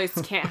good place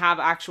can't have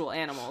actual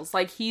animals.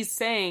 Like, he's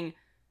saying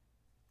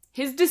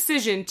his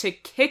decision to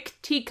kick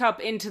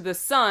Teacup into the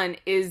sun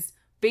is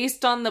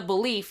based on the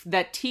belief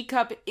that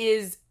Teacup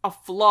is a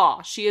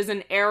flaw. She is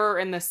an error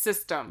in the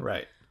system.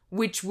 Right.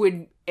 Which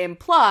would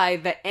imply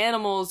that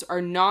animals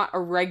are not a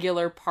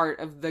regular part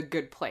of the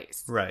good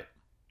place. Right.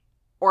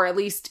 Or at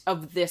least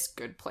of this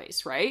good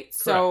place, right? Correct.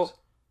 So,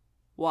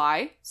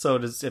 why? So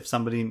if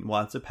somebody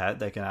wants a pet,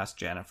 they can ask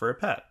Janet for a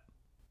pet.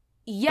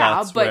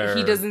 Yeah, but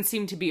he doesn't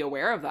seem to be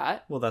aware of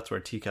that. Well, that's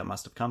where Teacup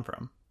must have come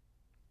from.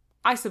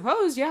 I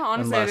suppose, yeah.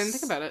 Honestly, I didn't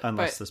think about it.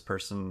 Unless this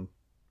person...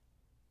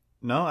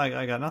 No,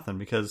 I got nothing,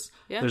 because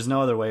there's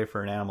no other way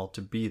for an animal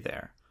to be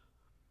there.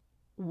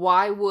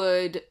 Why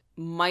would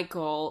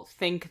Michael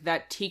think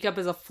that Teacup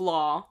is a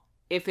flaw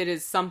if it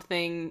is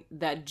something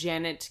that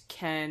Janet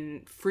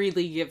can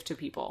freely give to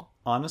people?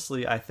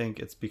 Honestly, I think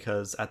it's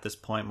because at this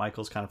point,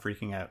 Michael's kind of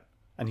freaking out,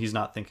 and he's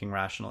not thinking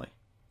rationally.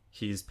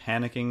 He's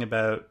panicking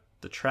about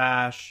the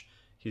trash.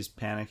 He's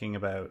panicking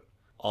about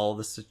all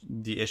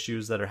the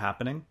issues that are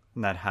happening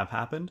and that have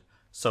happened.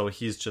 So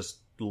he's just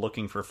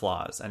looking for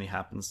flaws, and he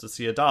happens to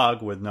see a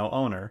dog with no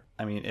owner.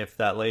 I mean, if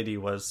that lady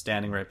was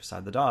standing right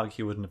beside the dog,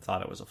 he wouldn't have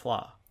thought it was a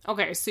flaw.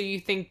 Okay, so you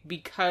think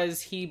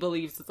because he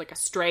believes it's like a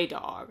stray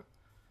dog.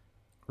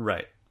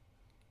 Right.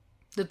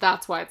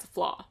 That's why it's a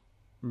flaw.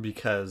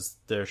 Because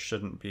there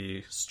shouldn't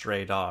be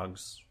stray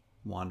dogs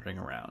wandering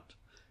around.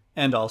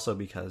 And also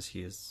because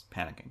he is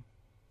panicking.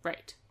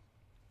 Right.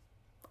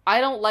 I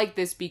don't like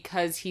this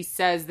because he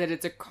says that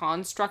it's a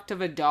construct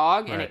of a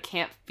dog and it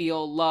can't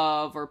feel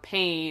love or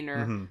pain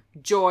or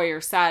joy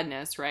or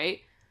sadness,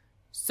 right?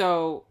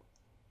 So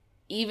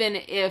even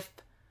if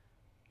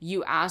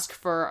you ask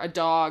for a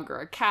dog or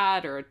a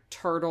cat or a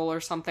turtle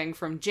or something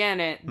from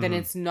Janet, then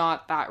it's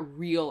not that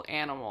real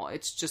animal.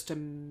 It's just a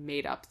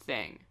made-up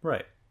thing.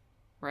 Right.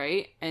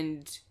 Right?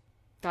 And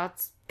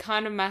that's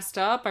kind of messed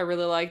up. I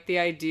really like the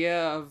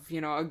idea of,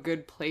 a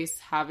good place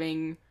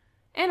having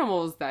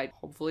animals that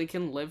hopefully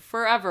can live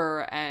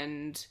forever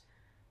and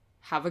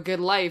have a good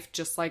life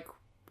just like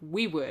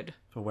we would.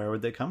 But where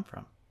would they come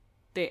from?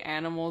 The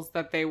animals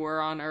that they were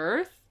on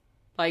Earth?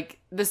 Like,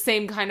 the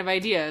same kind of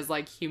idea as,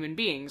 like, human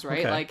beings, right?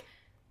 Okay. Like,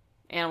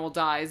 animal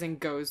dies and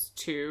goes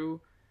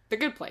to The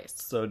good place.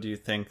 So do you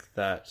think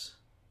that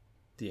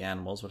the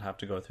animals would have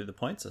to go through the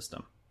point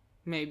system?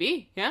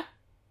 Maybe, yeah.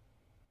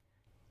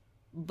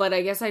 But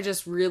I guess I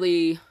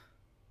don't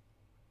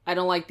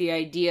like the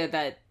idea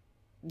that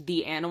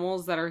the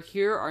animals that are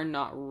here are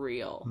not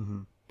real.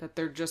 Mm-hmm. That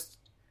they're just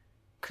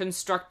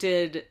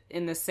constructed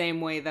in the same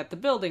way that the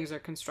buildings are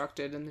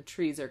constructed and the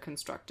trees are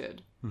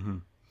constructed. Mm-hmm.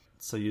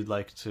 So you'd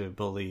like to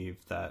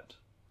believe that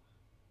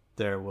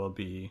there will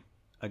be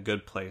a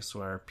good place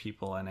where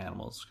people and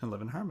animals can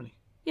live in harmony.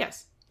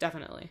 Yes,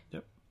 definitely.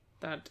 Yep.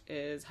 That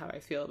is how I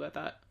feel about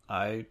that.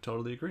 I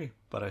totally agree,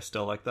 but I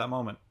still like that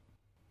moment.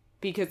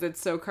 Because it's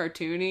so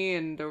cartoony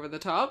and over the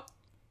top?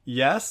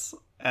 Yes,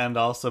 and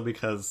also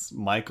because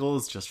Michael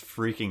is just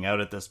freaking out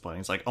at this point.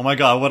 He's like, oh my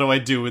god, what do I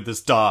do with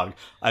this dog?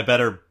 I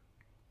better,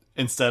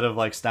 instead of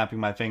like snapping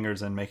my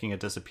fingers and making it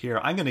disappear,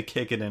 I'm going to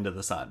kick it into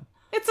the sun.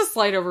 It's a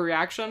slight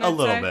overreaction, I'd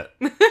little say.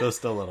 bit.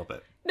 Just a little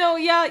bit. No,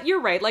 yeah,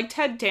 you're right. Like,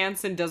 Ted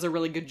Danson does a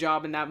really good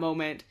job in that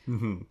moment.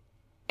 Mm-hmm.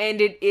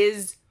 And it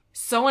is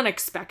so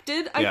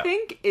unexpected, I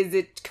think, is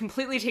it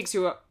completely takes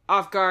you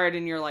off guard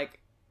and you're like,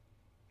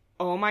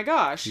 oh my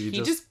gosh, he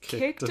just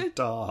kicked a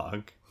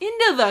dog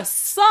into the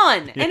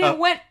sun and it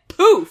went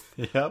poof.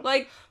 Yep.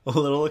 Like, a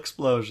little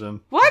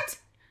explosion. What?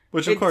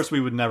 Which, of course, we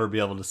would never be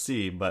able to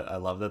see, but I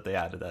love that they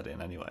added that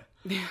in anyway.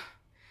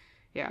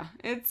 Yeah,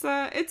 it's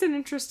an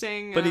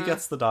interesting... But he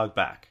gets the dog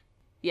back.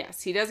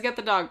 Yes, he does get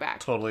the dog back.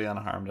 Totally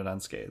unharmed and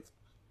unscathed.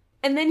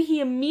 And then he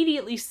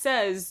immediately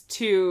says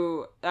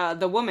to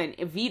the woman,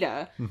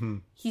 Evita,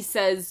 he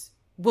says,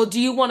 well, do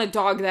you want a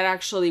dog that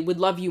actually would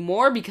love you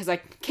more? Because I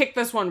kick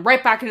this one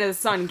right back into the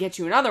sun and get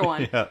you another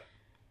one. Yeah.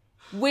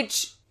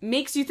 Which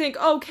makes you think,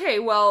 okay,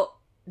 well,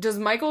 does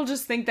Michael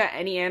just think that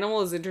any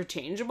animal is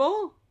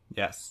interchangeable?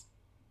 Yes.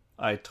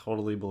 I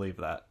totally believe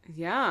that.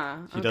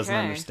 Yeah. He doesn't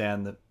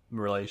understand the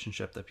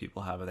relationship that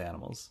people have with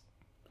animals.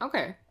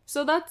 Okay.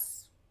 So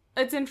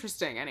it's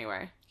interesting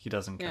anyway. He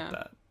doesn't get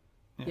that.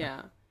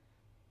 Yeah.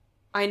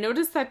 I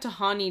noticed that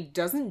Tahani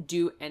doesn't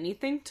do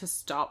anything to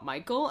stop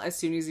Michael as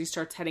soon as he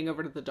starts heading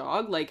over to the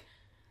dog.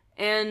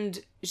 And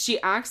she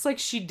acts like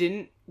she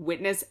didn't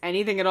witness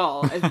anything at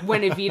all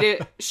when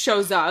Evita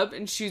shows up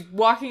and she's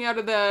walking out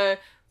of the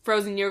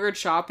frozen yogurt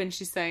shop and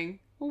she's saying,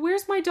 well,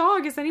 where's my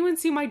dog? Has anyone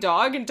seen my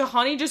dog? And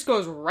Tahani just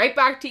goes right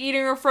back to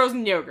eating her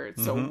frozen yogurt.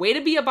 So way to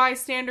be a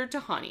bystander,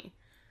 Tahani.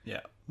 Yeah.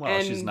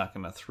 Well, she's not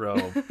going to throw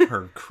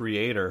her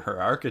creator,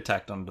 her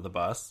architect, under the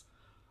bus.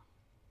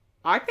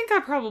 I think I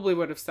probably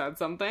would have said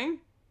something.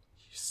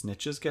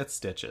 Snitches get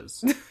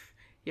stitches.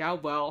 Yeah,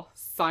 well,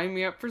 sign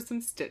me up for some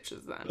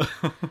stitches then.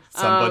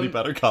 Somebody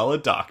better call a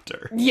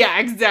doctor. Yeah,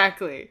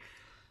 exactly.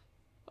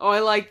 Oh, I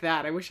like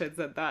that. I wish I'd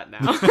said that now.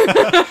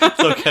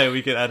 It's okay,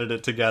 we can edit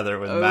it together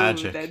with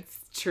magic. That's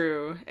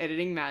true.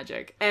 Editing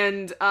magic.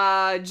 And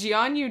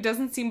Jianyu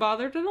doesn't seem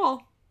bothered at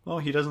all. Well,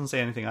 he doesn't say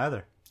anything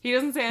either. He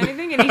doesn't say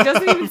anything, and he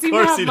doesn't even seem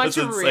to have much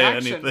of a reaction. Of course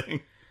he doesn't say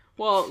anything.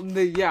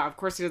 Well, of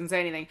course he doesn't say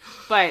anything.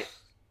 But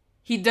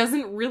he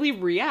doesn't really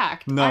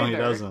react No, either. he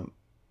doesn't.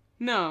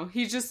 No,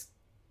 he just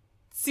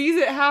sees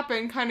it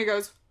happen, kind of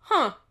goes,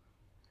 huh,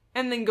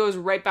 and then goes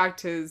right back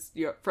to his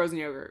frozen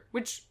yogurt,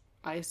 which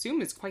I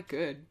assume is quite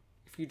good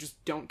if you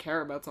just don't care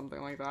about something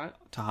like that.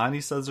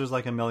 Tahani says there's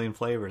like 1 million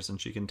flavors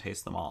and she can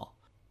taste them all.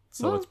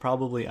 So it's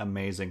probably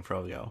amazing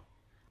froyo.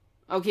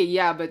 Okay,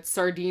 yeah, but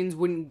sardines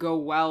wouldn't go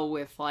well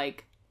with,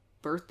 like,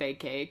 birthday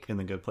cake. In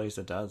the good place,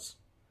 it does.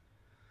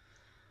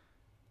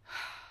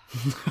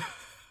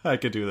 I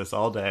could do this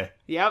all day.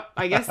 Yep,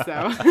 I guess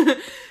so.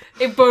 But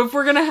if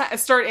we're going to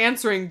start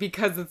answering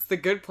because it's the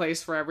good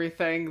place for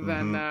everything,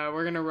 then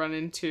we're going to run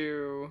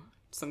into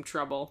some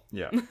trouble.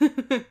 Yeah.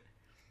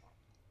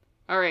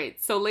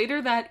 Alright, so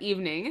later that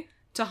evening,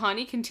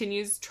 Tahani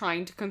continues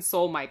trying to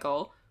console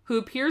Michael, who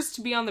appears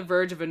to be on the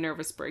verge of a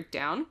nervous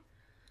breakdown.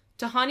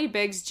 Tahani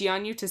begs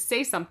Jianyu to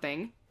say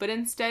something, but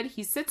instead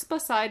he sits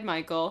beside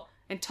Michael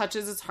and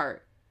touches his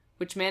heart,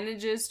 which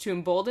manages to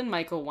embolden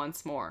Michael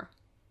once more.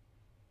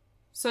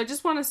 So I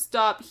just want to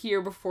stop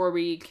here before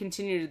we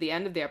continue to the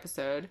end of the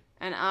episode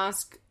and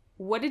ask,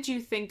 what did you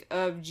think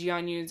of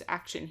Jianyu's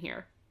action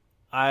here?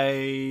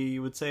 I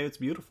would say it's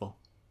beautiful.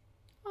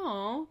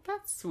 Oh,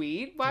 that's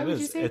sweet. Why would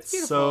you say it's beautiful?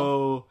 It's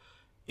so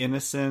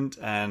innocent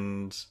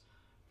and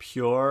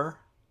pure.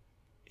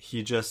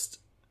 He just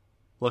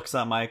looks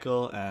at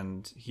Michael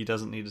and he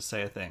doesn't need to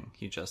say a thing.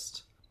 He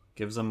just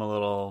gives him a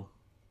little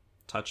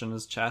touch in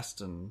his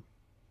chest and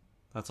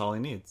that's all he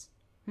needs.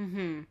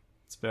 Mm-hmm.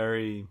 It's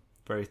very,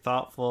 very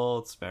thoughtful.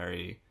 It's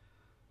very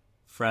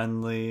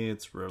friendly.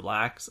 It's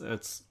relaxed.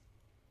 It's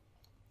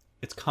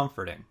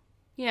comforting.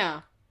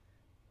 Yeah.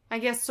 I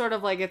guess sort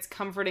of like it's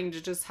comforting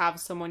to just have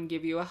someone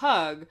give you a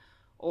hug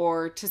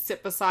or to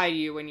sit beside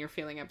you when you're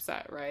feeling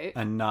upset, right?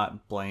 And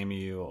not blame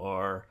you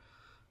or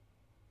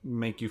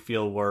make you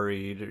feel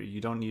worried, or you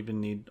don't even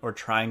need, or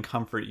try and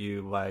comfort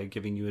you by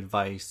giving you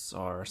advice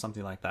or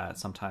something like that.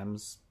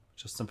 Sometimes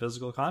just some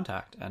physical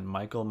contact, and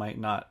Michael might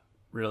not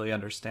really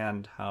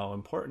understand how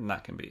important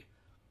that can be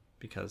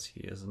because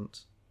he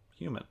isn't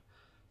human.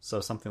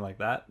 So something like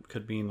that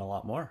could mean a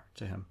lot more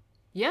to him.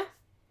 Yeah.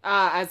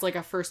 as like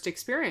a first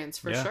experience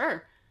for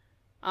sure.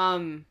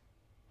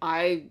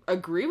 I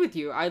agree with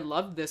you. I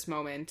loved this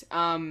moment.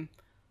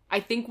 I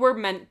think we're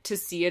meant to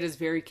see it as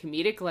very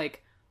comedic,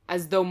 like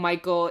as though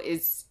Michael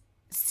is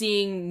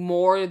seeing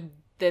more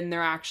than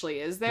there actually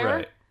is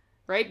there.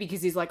 Right?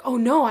 Because he's like, oh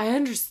no, I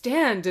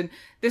understand, and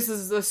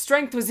the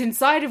strength was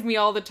inside of me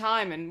all the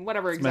time, and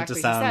whatever exactly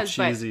he says. It's meant to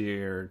sound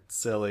cheesy or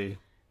silly,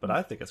 but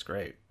I think it's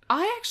great.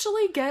 I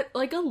actually get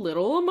like a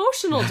little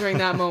emotional during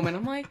that moment.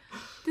 I'm like,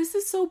 this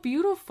is so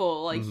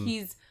beautiful. Like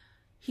he's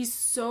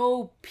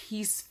so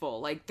peaceful.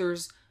 Like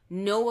there's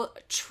no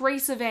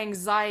trace of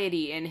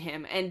anxiety in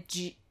him, and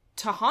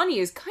Tahani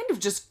is kind of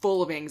just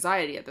full of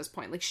anxiety at this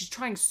point. Like she's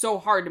trying so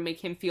hard to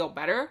make him feel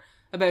better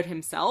about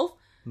himself.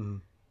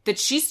 That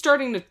she's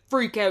starting to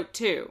freak out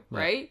too,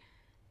 right?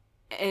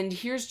 And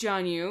here's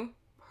Jianyu,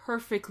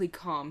 perfectly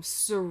calm,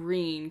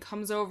 serene,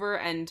 comes over,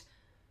 and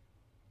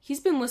he's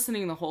been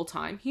listening the whole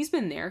time. He's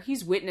been there.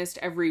 He's witnessed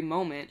every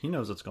moment. He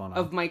knows what's going on.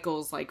 Of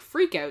Michael's, like,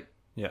 freak out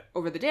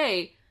over the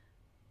day.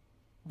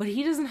 But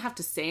he doesn't have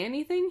to say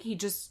anything. He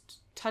just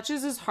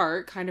touches his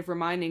heart, kind of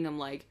reminding him,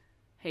 like,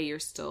 hey, you're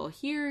still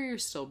here, you're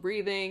still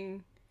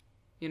breathing,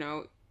 you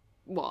know...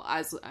 Well,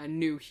 as a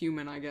new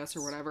human, I guess,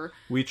 or whatever.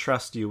 We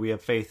trust you. We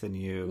have faith in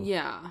you.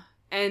 Yeah.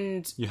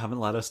 And... You haven't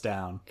let us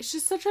down. It's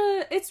just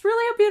it's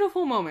really a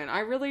beautiful moment.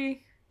 I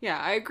agree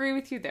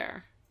with you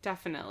there.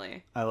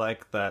 Definitely. I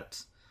like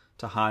that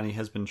Tahani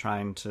has been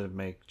trying to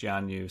make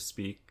Jianyu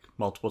speak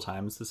multiple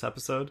times this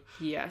episode.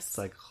 Yes. It's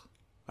like,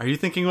 are you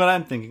thinking what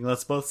I'm thinking?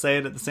 Let's both say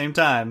it at the same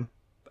time.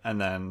 And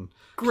then...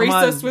 Grace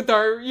us with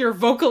your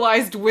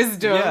vocalized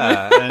wisdom.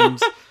 Yeah,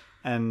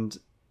 and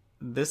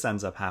this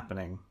ends up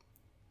happening.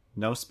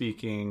 No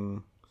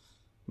speaking,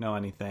 no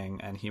anything,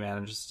 and he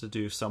manages to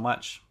do so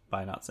much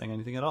by not saying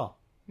anything at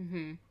all.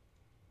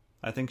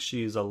 I think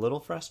she's a little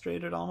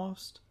frustrated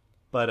almost,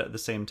 but at the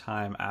same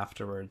time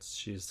afterwards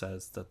she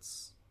says,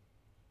 that's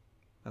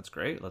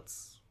great,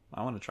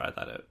 I want to try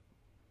that out.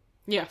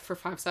 Yeah, for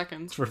 5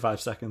 seconds. For 5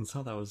 seconds.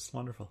 Oh, that was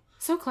wonderful.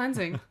 So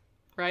cleansing,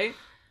 right?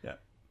 Yeah.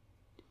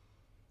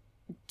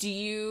 Do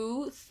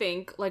you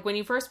think, like when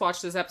you first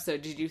watched this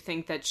episode, did you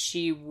think that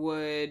she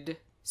would...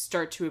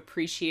 start to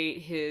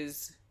appreciate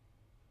his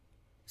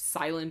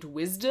silent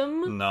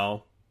wisdom?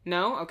 No.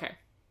 No? Okay.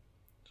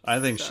 I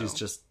think she's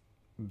just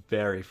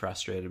very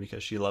frustrated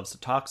because she loves to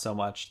talk so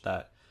much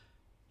that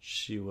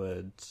she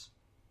would,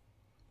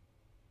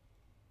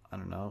 I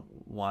don't know,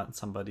 want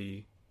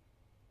somebody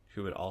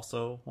who would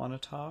also want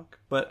to talk.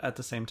 But at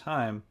the same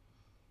time,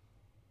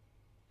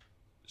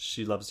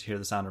 she loves to hear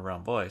the sound of her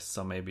own voice,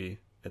 so maybe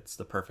it's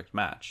the perfect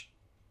match.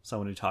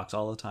 Someone who talks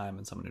all the time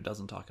and someone who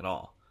doesn't talk at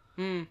all.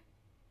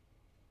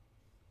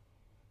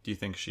 Do you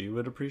think she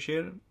would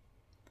appreciate it?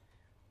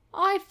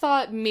 I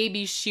thought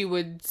maybe she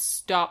would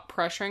stop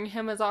pressuring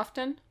him as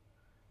often.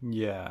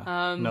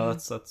 Yeah. No,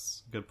 that's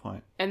a good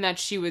point. And that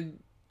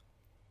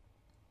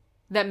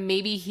that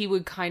maybe he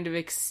would kind of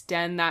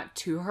extend that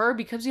to her,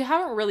 because you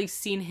haven't really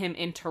seen him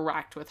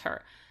interact with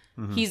her.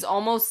 He's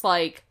almost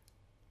like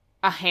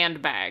a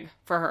handbag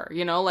for her,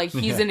 you know? Like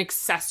he's an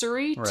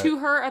accessory to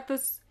her at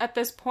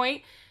this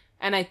point.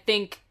 And I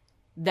think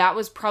that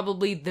was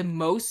probably the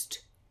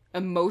most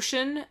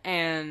emotion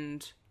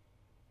and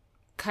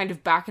kind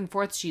of back and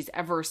forth she's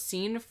ever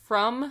seen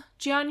from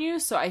Jianyu.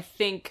 So I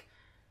think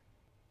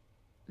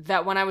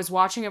that when I was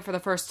watching it for the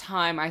first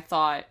time, I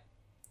thought,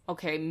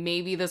 okay,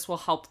 maybe this will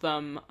help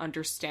them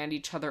understand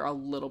each other a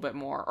little bit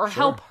more, or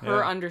help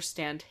her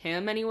understand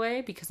him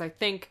anyway, because I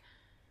think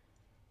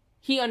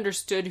he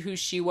understood who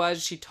she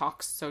was. She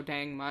talks so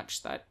dang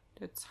much that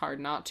it's hard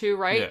not to,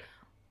 right? Yeah.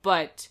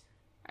 But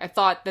I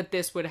thought that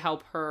this would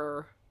help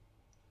her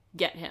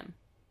get him.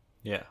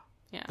 Yeah.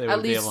 Yeah.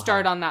 At least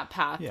start on that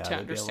path to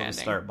understanding. Be able to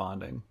start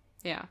bonding.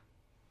 Yeah.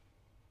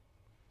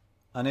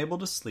 Unable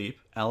to sleep,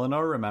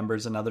 Eleanor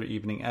remembers another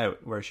evening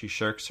out where she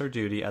shirks her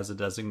duty as a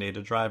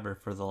designated driver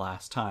for the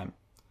last time.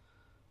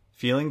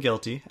 Feeling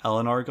guilty,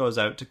 Eleanor goes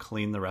out to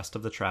clean the rest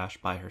of the trash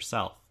by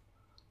herself.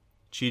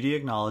 Chidi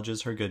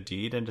acknowledges her good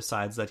deed and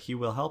decides that he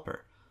will help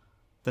her.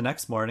 The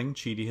next morning,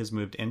 Chidi has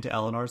moved into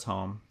Eleanor's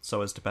home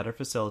so as to better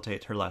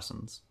facilitate her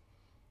lessons.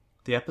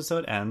 The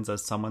episode ends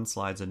as someone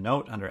slides a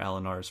note under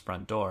Eleanor's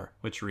front door,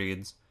 which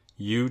reads,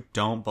 "You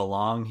don't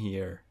belong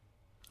here."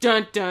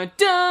 Dun dun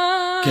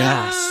dun!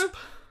 Gasp!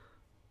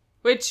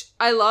 Which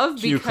I love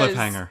Cue because...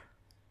 cliffhanger.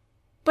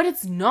 But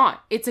it's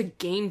not. It's a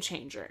game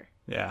changer.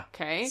 Yeah.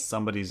 Okay?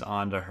 Somebody's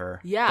onto her.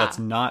 Yeah. That's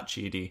not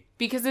Chidi.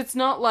 Because it's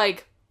not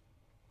like,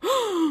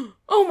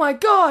 oh my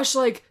gosh,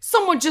 like,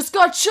 someone just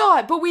got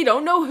shot, but we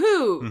don't know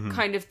who,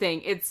 kind of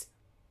thing. It's,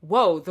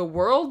 whoa, the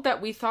world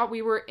that we thought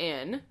we were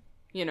in,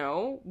 you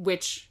know,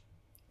 which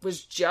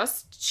was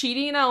just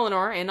Chidi and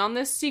Eleanor in on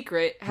this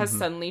secret, has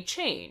suddenly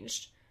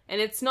changed. And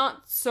it's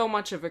not so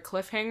much of a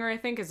cliffhanger, I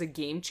think, as a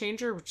game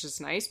changer, which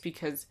is nice,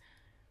 because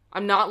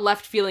I'm not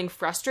left feeling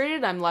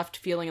frustrated. I'm left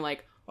feeling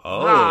like,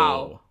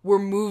 wow, we're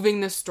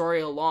moving the story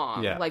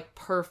along. Yeah. Like,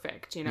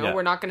 perfect, you know?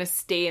 We're not going to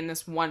stay in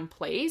this one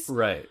place.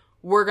 Right.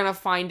 We're going to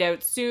find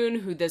out soon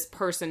who this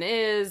person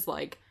is,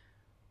 like,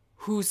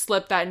 who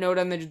slipped that note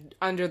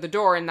under the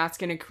door, and that's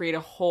going to create a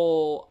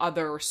whole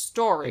other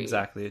story.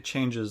 Exactly. It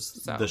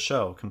changes the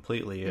show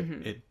completely.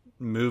 It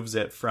moves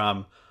it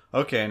from,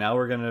 okay, now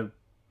we're going to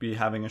be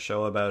having a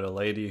show about a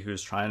lady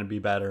who's trying to be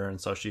better,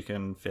 and so she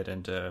can fit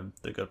into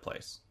the good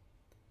place.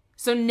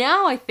 So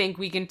now I think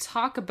we can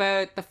talk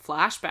about the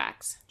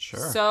flashbacks. Sure.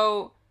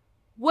 So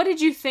what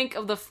did you think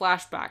of the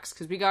flashbacks?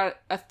 Because we got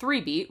a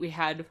 3-beat. We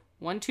had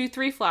 1, 2,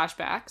 3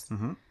 flashbacks.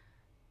 Mm-hmm.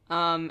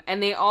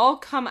 And they all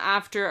come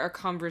after a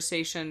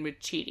conversation with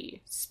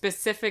Chidi.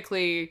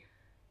 Specifically,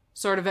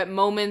 sort of at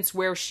moments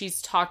where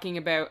she's talking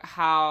about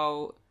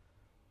how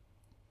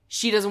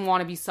she doesn't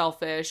want to be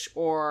selfish,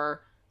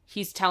 or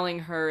he's telling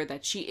her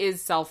that she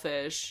is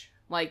selfish.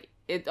 Like,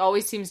 it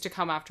always seems to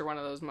come after one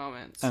of those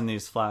moments. And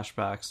these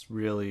flashbacks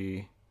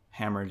really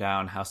hammer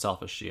down how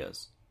selfish she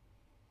is.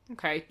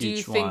 Okay. Do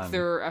you think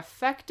they're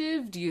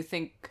effective? Do you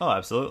think... Oh,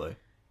 absolutely.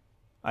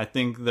 I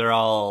think they're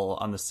all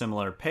on the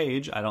similar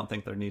page. I don't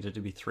think there needed to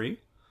be 3.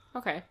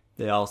 Okay.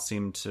 They all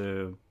seem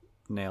to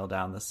nail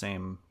down the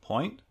same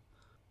point,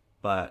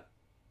 but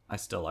I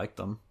still like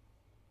them.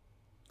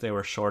 They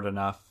were short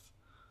enough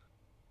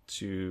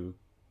to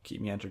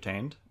keep me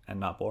entertained and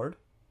not bored.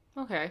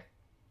 Okay.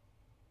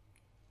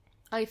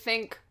 I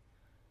think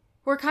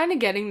we're kind of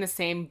getting the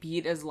same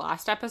beat as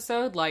last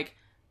episode. Like,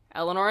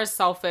 Eleanor is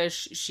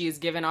selfish. She is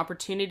given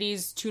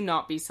opportunities to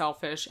not be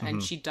selfish,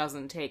 and she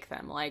doesn't take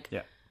them. Like,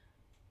 yeah.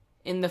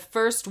 In the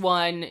first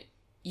one,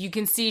 you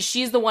can see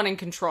she's the one in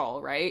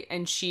control, right?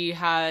 And she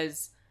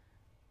has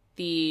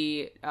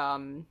the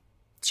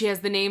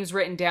names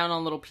written down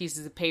on little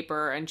pieces of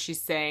paper, and she's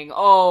saying,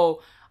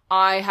 "Oh,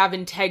 I have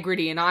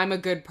integrity and I'm a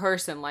good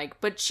person." Like,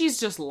 but she's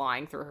just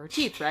lying through her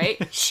teeth, right?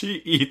 She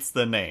eats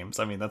the names.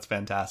 I mean, that's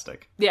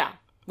fantastic. Yeah,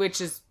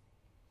 which is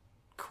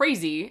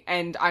crazy,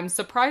 and I'm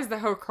surprised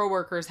that her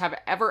coworkers have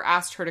ever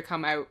asked her to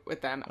come out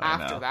with them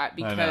after that,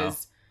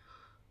 because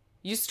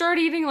you start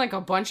eating like a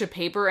bunch of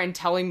paper and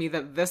telling me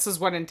that this is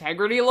what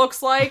integrity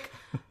looks like,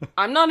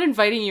 I'm not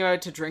inviting you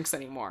out to drinks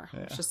anymore.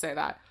 Yeah. Let's just say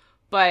that.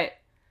 But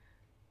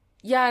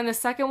yeah, and the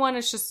second one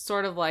is just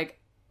sort of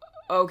like,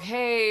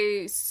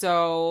 okay,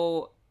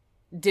 so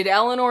did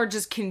Eleanor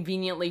just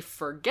conveniently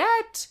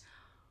forget?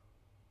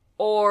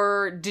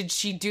 Or did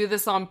she do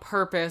this on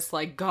purpose,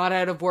 like got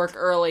out of work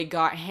early,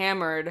 got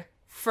hammered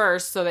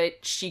first so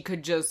that she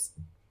could just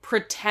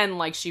pretend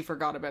like she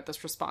forgot about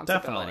this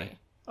responsibility? Definitely.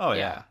 Oh,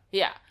 yeah.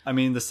 Yeah. I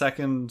mean, the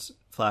second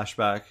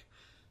flashback,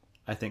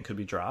 I think, could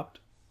be dropped.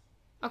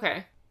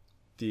 Okay.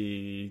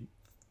 The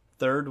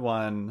third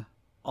one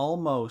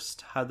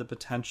almost had the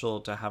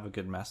potential to have a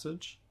good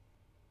message.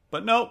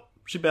 But nope,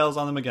 she bails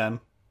on them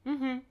again.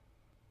 Mm-hmm.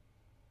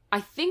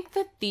 I think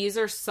that these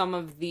are some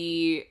of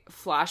the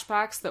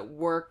flashbacks that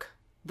work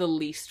the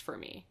least for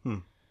me.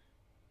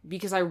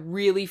 Because I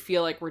really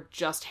feel like we're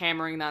just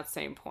hammering that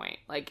same point.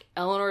 Like,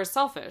 Eleanor is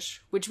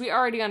selfish, which we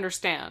already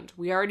understand.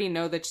 We already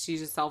know that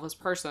she's a selfish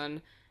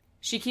person.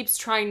 She keeps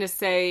trying to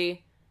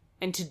say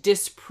and to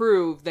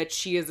disprove that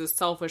she is a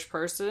selfish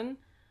person,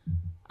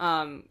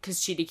 because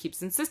Chidi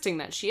keeps insisting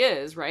that she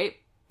is, right?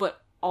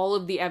 But all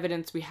of the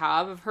evidence we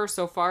have of her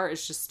so far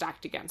is just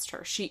stacked against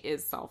her. She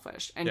is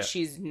selfish, and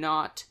she's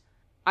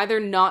either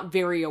not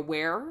very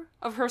aware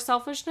of her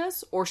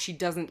selfishness, or she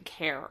doesn't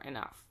care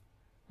enough,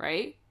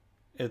 right?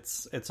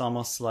 It's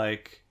almost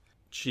like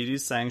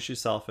Chidi's saying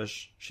she's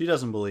selfish. She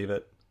doesn't believe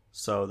it.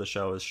 So the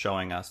show is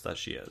showing us that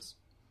she is.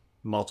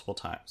 Multiple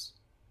times.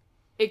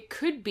 It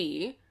could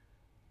be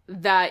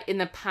that in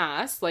the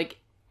past, like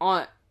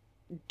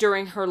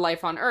during her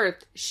life on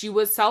Earth, she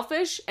was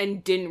selfish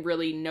and didn't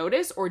really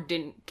notice or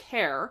didn't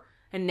care.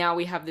 And now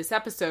we have this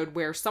episode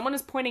where someone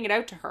is pointing it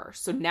out to her.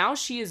 So now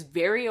she is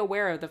very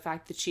aware of the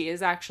fact that she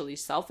is actually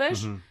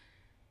selfish. Mm-hmm.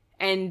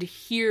 And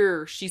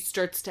here she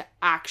starts to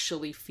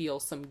actually feel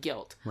some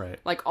guilt. Right.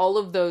 Like, all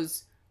of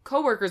those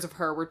coworkers of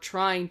her were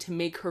trying to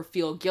make her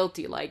feel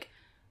guilty. Like,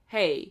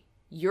 hey,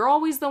 you're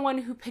always the one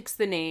who picks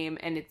the name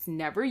and it's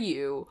never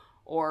you.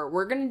 Or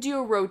we're going to do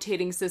a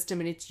rotating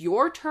system and it's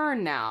your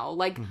turn now.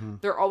 Like,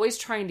 they're always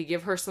trying to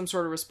give her some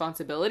sort of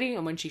responsibility.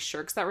 And when she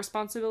shirks that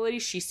responsibility,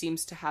 she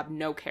seems to have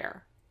no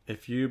care.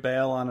 If you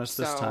bail on us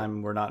this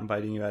time, we're not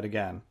inviting you out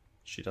again.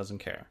 She doesn't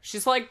care.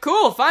 She's like,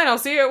 cool, fine, I'll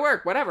see you at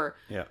work, whatever.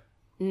 Yeah.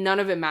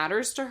 None of it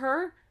matters to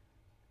her.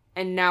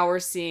 And now we're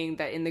seeing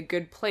that in the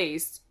good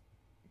place,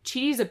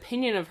 Chidi's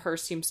opinion of her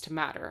seems to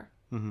matter.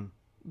 Mm-hmm.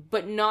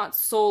 But not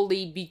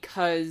solely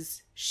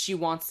because she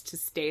wants to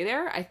stay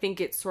there. I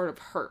think it sort of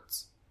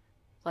hurts.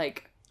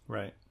 Like,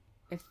 right.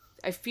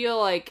 I feel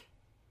like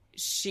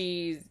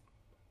she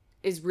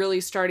is really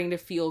starting to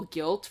feel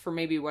guilt for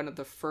maybe one of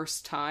the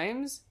first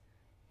times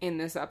in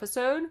this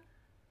episode.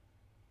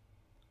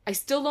 I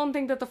still don't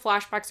think that the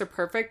flashbacks are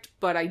perfect,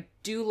 but I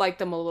do like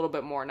them a little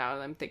bit more now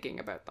that I'm thinking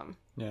about them.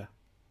 Yeah.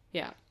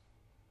 Yeah.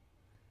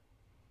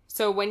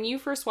 So when you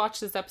first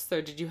watched this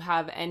episode, did you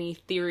have any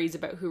theories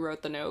about who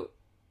wrote the note?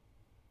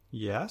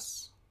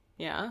 Yes.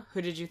 Yeah?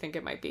 Who did you think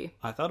it might be?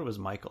 I thought it was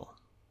Michael.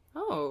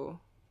 Oh,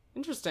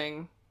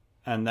 interesting.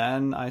 And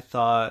then I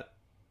thought,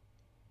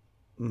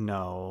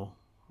 no,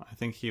 I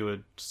think he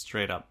would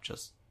straight up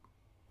just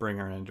bring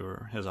her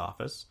into his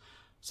office.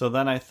 So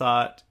then I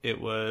thought it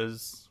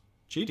was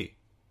Chidi.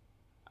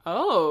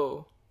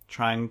 Oh.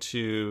 Trying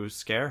to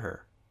scare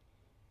her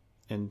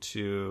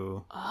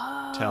into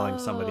telling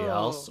somebody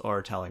else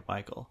or telling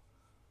Michael.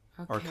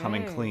 Okay. Or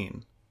coming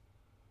clean.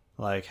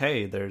 Like,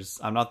 hey,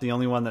 I'm not the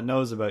only one that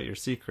knows about your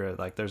secret.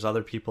 Like, there's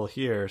other people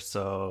here,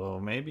 so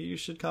maybe you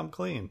should come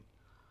clean.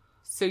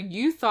 So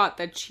you thought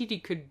that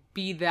Chidi could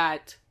be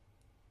that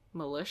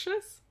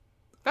malicious?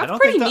 That's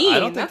pretty mean. I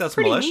don't think that's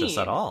malicious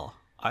at all.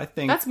 I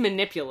think that's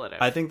manipulative.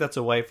 I think that's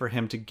a way for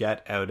him to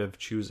get out of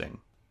choosing.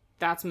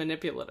 That's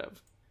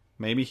manipulative.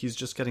 Maybe he's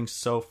just getting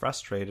so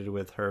frustrated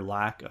with her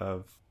lack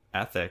of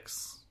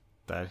ethics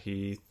that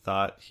he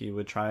thought he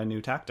would try a new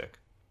tactic.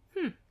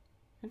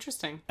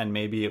 Interesting. And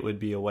maybe it would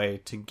be a way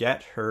to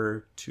get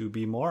her to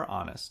be more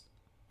honest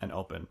and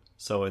open.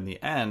 So in the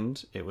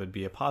end, it would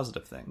be a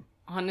positive thing.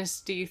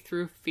 Honesty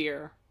through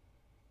fear.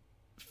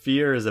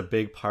 Fear is a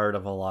big part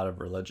of a lot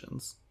of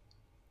religions.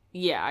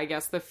 Yeah, I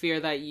guess the fear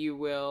that you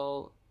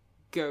will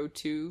go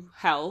to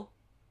hell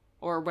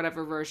or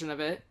whatever version of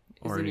it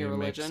is in your religion. Or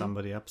you make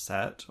somebody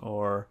upset,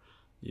 or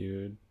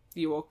you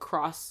will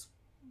cross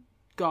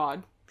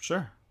God.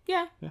 Sure.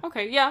 Yeah.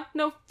 Okay. Yeah.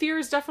 No, fear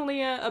is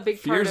definitely a big part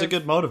of... Fear is a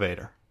good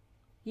motivator.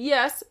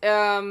 Yes.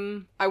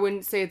 I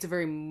wouldn't say it's a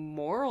very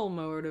moral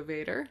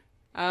motivator.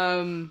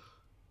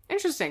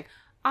 Interesting.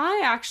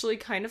 I actually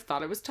kind of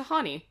thought it was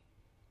Tahani.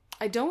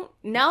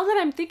 Now that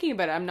I'm thinking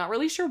about it, I'm not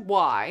really sure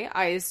why.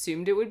 I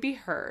assumed it would be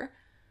her.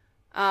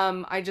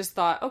 I just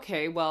thought,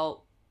 okay,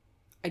 well,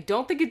 I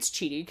don't think it's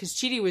Chidi, because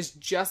Chidi was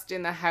just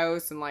in the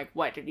house and like,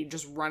 what, did he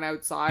just run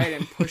outside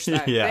and push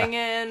that thing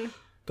in?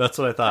 That's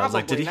what I thought. Probably I was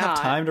like, did he have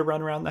time to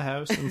run around the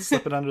house and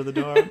slip it under the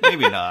door?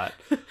 Maybe not.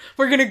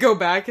 We're going to go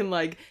back and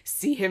like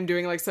see him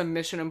doing like some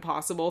Mission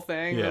Impossible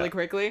thing really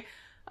quickly.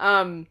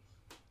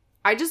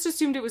 I just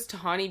assumed it was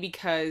Tahani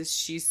because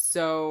she's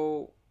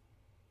so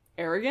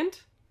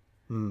arrogant.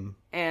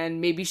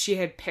 And maybe she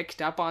had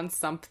picked up on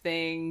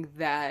something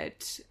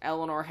that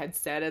Eleanor had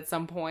said at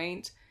some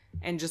point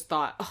and just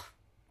thought, oh,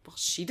 well,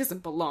 she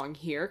doesn't belong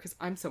here because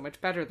I'm so much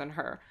better than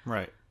her.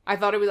 Right. I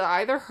thought it was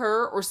either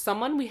her or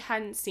someone we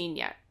hadn't seen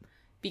yet.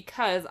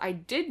 Because I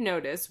did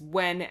notice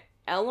when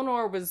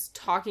Eleanor was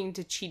talking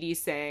to Chidi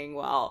saying,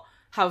 well,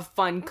 have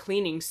fun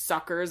cleaning,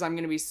 suckers. I'm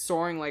going to be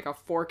soaring like a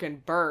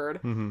forkin bird.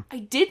 Mm-hmm. I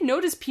did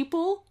notice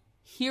people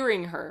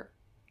hearing her,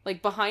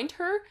 like behind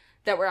her,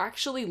 that were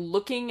actually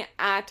looking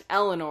at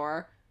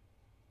Eleanor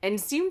and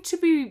seemed to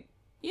be,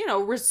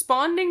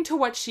 responding to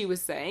what she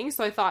was saying.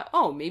 So I thought,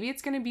 oh, maybe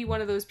it's going to be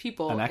one of those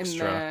people. An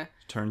extra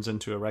turns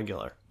into a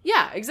regular.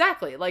 Yeah,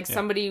 exactly. Like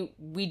somebody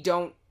we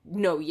don't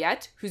know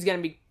yet who's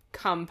going to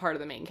become part of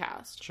the main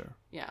cast. Sure.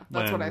 Yeah,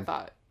 that's what I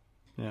thought.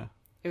 Yeah.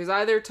 It was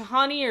either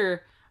Tahani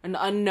or an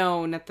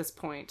unknown at this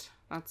point.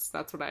 That's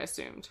what I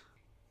assumed.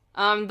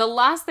 The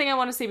last thing I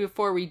want to say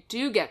before we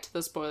do get to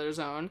the spoiler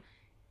zone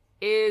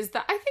is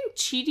that I think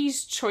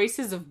Chidi's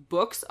choices of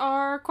books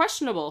are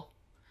questionable.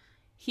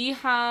 He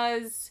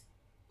has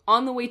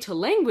On the Way to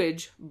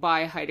Language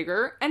by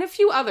Heidegger and a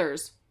few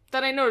others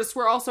that I noticed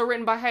were also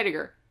written by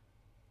Heidegger.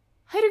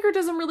 Heidegger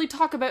doesn't really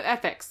talk about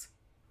ethics,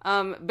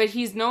 but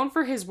he's known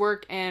for his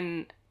work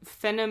in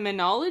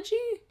phenomenology.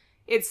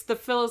 It's the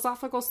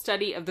philosophical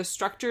study of the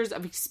structures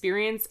of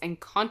experience and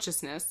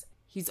consciousness.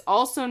 He's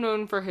also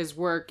known for his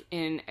work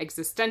in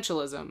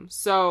existentialism.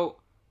 So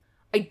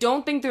I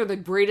don't think they're the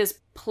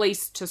greatest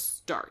place to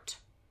start.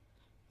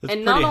 It's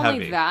and not only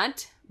heavy.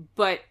 that,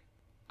 but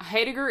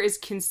Heidegger is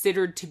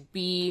considered to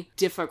be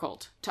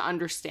difficult to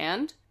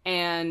understand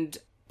and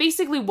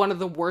basically one of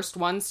the worst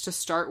ones to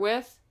start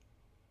with.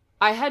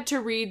 I had to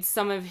read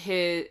some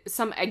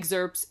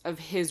excerpts of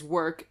his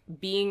work,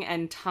 Being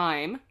and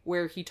Time,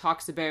 where he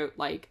talks about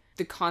like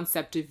the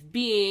concept of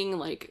being,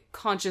 like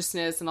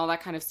consciousness and all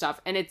that kind of stuff.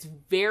 And it's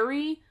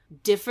very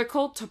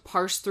difficult to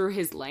parse through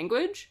his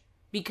language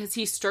because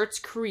he starts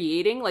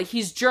creating, like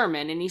he's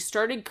German and he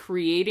started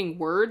creating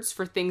words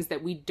for things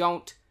that we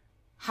don't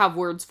have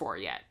words for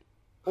yet.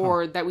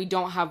 Or that we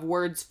don't have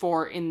words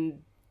for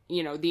in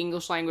the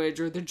English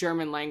language or the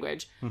German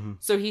language. Mm-hmm.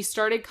 So he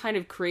started kind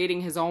of creating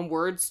his own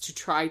words to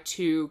try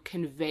to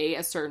convey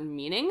a certain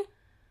meaning.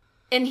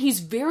 And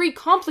he's very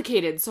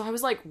complicated. So I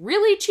was like,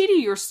 really,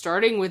 Chidi, you're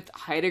starting with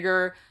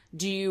Heidegger?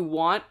 Do you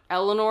want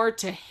Eleanor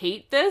to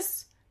hate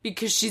this?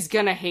 Because she's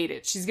gonna hate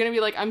it. She's gonna be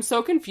like, I'm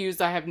so confused.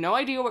 I have no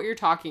idea what you're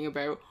talking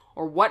about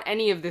or what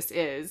any of this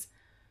is.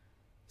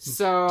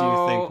 So do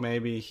you think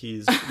maybe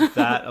he's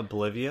that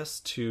oblivious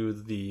to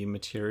the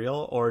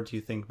material, or do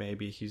you think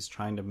maybe he's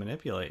trying to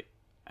manipulate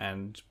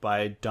and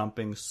by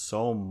dumping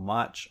so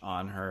much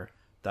on her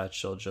that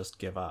she'll just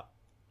give up?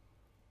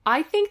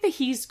 I think that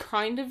he's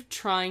kind of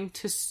trying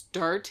to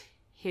start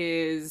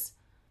his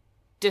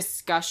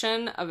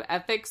discussion of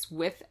ethics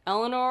with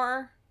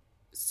Eleanor,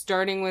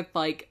 starting with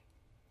like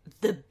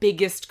the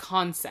biggest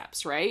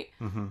concepts, right?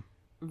 Mm-hmm.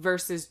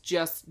 Versus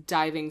just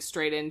diving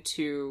straight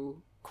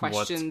into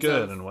questions what's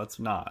good of and what's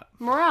not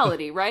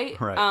morality,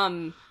 right? Right.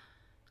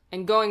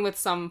 and going with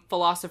some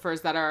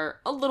philosophers that are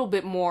a little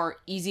bit more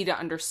easy to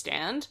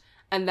understand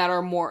and that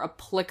are more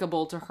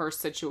applicable to her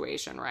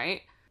situation,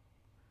 right?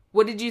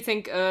 What did you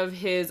think of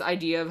his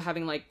idea of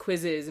having, like,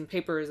 quizzes and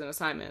papers and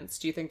assignments?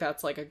 Do you think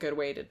that's, like, a good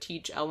way to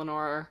teach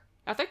Eleanor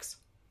ethics?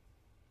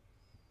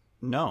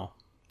 No.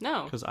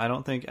 No. Because I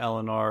don't think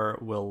Eleanor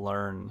will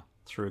learn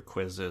through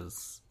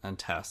quizzes and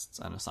tests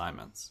and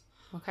assignments.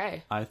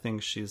 Okay. I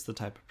think she's the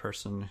type of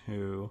person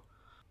who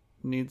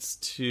needs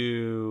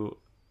to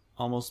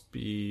almost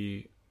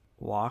be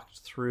walked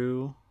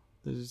through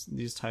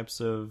these types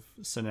of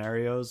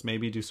scenarios,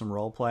 maybe do some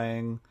role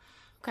playing.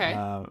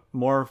 Okay.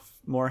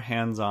 More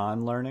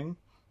hands-on learning.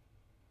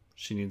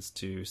 She needs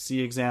to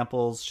see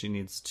examples. She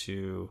needs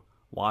to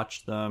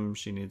watch them.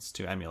 She needs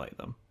to emulate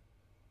them.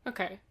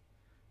 Okay.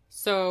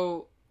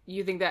 So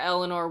you think that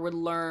Eleanor would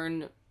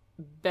learn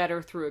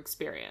better through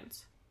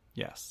experience?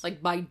 Yes.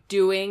 Like by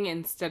doing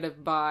instead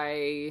of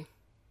by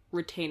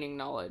retaining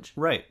knowledge.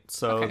 Right.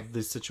 So Okay.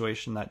 the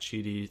situation that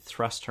Chidi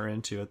thrust her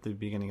into at the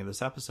beginning of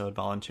this episode,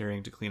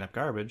 volunteering to clean up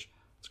garbage,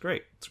 it's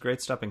great. It's a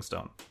great stepping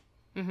stone.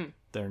 Mm-hmm.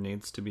 There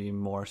needs to be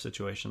more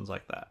situations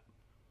like that.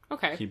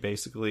 Okay. He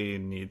basically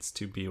needs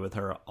to be with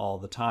her all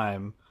the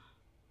time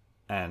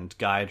and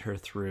guide her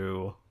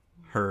through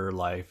her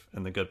life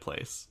in the good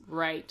place.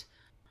 Right.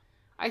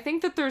 I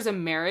think that there's a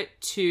merit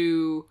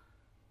to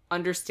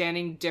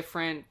understanding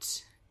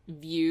different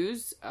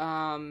views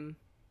of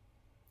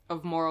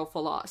moral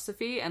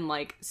philosophy and,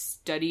 like,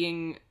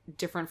 studying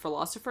different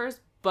philosophers,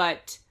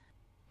 but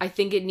I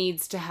think it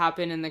needs to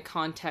happen in the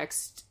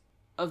context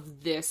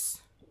of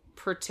this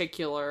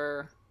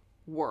particular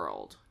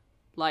world,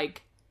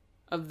 like,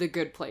 of the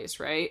good place,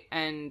 right?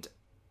 And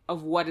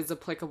of what is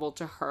applicable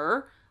to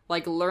her.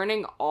 Like,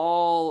 learning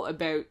all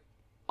about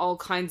all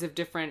kinds of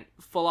different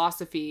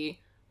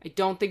philosophy, I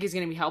don't think is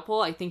going to be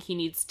helpful. I think he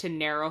needs to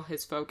narrow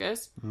his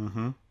focus.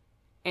 Mm-hmm.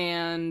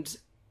 And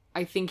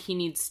I think he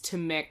needs to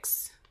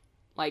mix,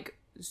 like,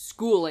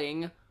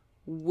 schooling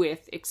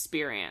with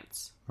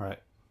experience. Right.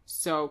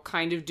 So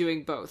kind of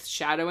doing both.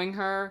 Shadowing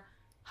her,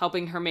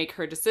 helping her make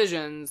her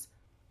decisions,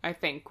 I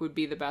think would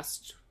be the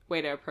best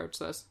way to approach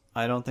this.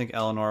 I don't think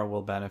Eleanor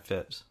will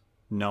benefit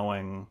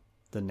knowing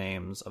the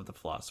names of the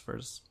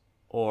philosophers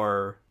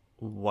or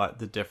what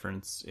the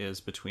difference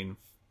is between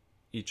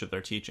each of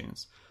their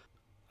teachings.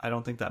 I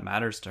don't think that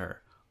matters to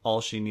her. All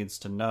she needs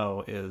to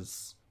know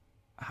is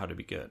how to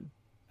be good.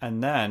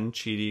 And then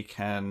Chidi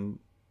can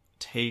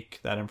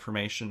take that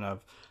information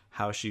of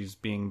how she's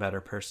being a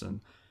better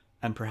person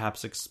and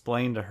perhaps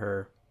explain to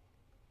her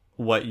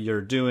what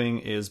you're doing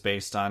is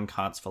based on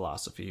Kant's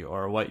philosophy,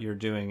 or what you're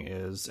doing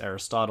is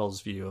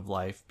Aristotle's view of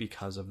life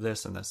because of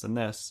this and this and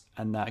this.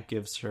 And that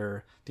gives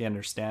her the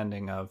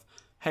understanding of,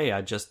 hey,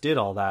 I just did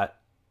all that.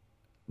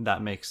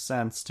 That makes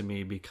sense to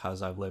me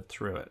because I've lived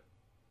through it.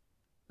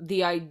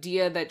 The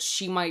idea that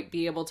she might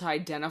be able to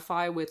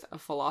identify with a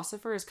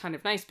philosopher is kind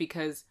of nice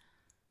because,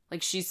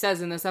 like she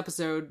says in this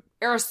episode,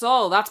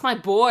 Aristotle, that's my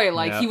boy.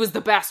 Like, he was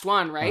the best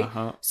one, right?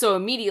 Uh-huh. So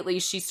immediately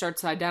she starts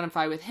to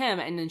identify with him,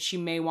 and then she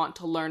may want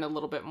to learn a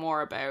little bit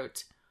more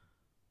about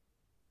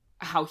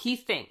how he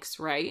thinks,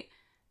 right?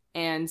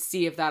 And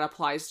see if that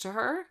applies to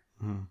her.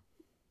 Mm.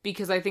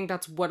 Because I think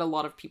that's what a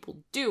lot of people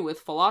do with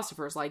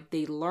philosophers. Like,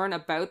 they learn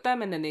about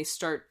them, and then they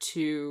start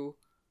to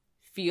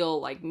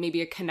feel like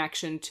maybe a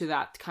connection to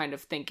that kind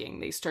of thinking.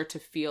 They start to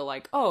feel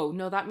like, oh,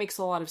 no, that makes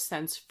a lot of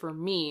sense for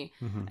me.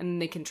 Mm-hmm. And then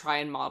they can try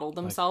and model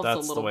themselves like, a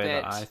little bit.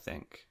 bit. That's the way that I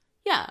think.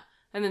 Yeah.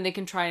 And then they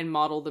can try and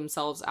model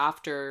themselves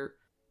after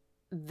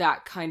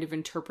that kind of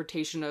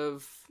interpretation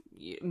of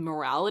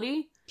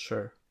morality.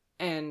 Sure.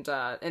 And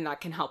that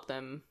can help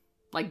them,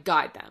 like,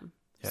 guide them.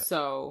 Yeah.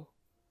 So,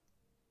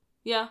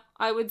 yeah,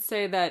 I would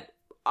say that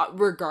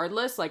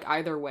regardless, like,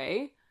 either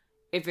way,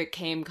 if it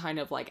came kind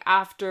of like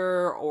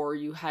after or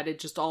you had it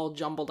just all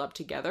jumbled up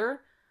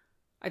together,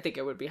 I think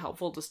it would be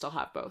helpful to still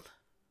have both.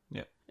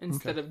 Yeah.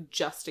 Instead of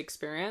just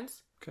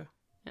experience. Okay.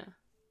 Yeah.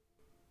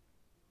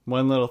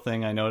 One little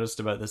thing I noticed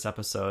about this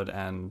episode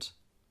and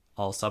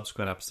all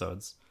subsequent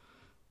episodes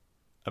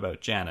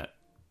about Janet.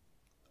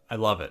 I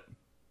love it.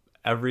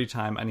 Every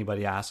time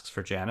anybody asks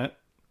for Janet,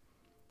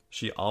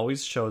 she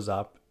always shows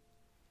up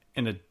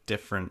in a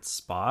different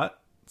spot.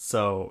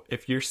 So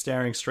if you're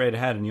staring straight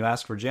ahead and you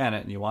ask for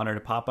Janet and you want her to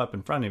pop up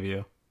in front of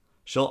you,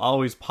 she'll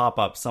always pop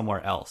up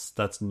somewhere else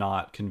that's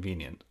not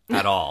convenient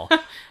at all.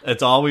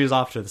 It's always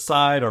off to the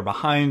side or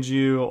behind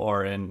you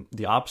or in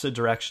the opposite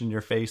direction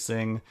you're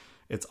facing.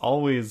 It's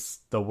always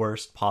the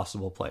worst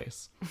possible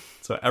place.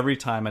 So every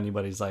time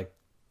anybody's like,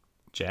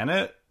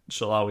 Janet,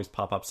 she'll always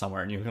pop up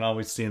somewhere and you can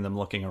always see them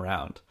looking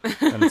around.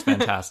 And it's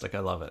fantastic. I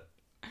love it.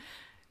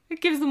 It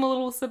gives them a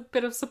little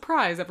bit of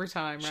surprise every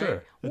time, right?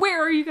 Sure.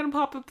 Where are you going to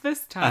pop up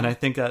this time? And I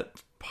think that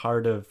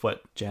part of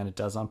what Janet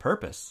does on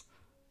purpose.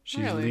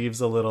 She Really?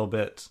 leaves a little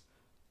bit,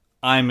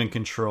 I'm in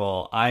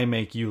control. I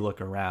make you look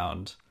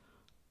around.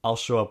 I'll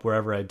show up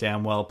wherever I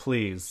damn well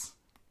please.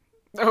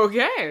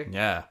 Okay.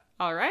 Yeah.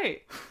 All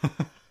right. A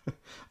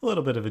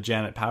little bit of a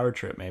Janet power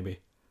trip,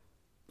 maybe.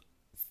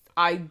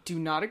 I do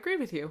not agree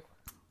with you.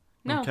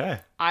 No. Okay.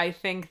 I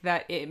think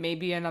that it may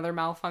be another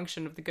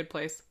malfunction of The Good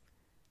Place.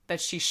 That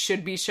she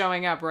should be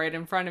showing up right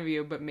in front of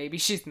you, but maybe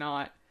she's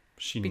not.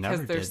 She because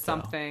never there's did,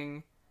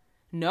 something.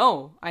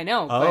 No, I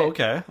know. Oh,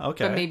 but, okay.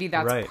 But maybe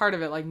that's right. part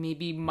of it. Like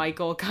maybe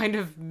Michael kind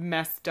of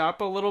messed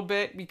up a little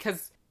bit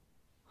because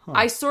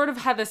I sort of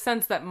had the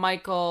sense that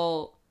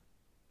Michael,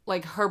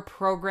 like her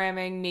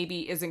programming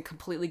maybe isn't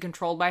completely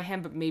controlled by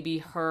him, but maybe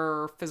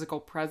her physical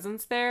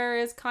presence there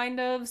is kind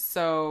of.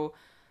 So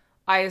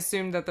I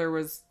assumed that there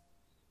was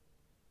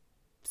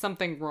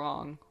something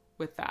wrong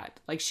with that.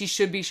 Like she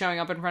should be showing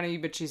up in front of you,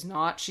 but she's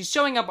not. She's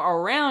showing up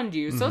around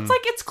you. So it's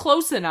like it's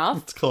close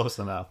enough. It's close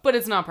enough. But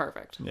it's not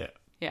perfect. Yeah.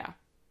 Yeah.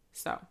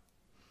 So.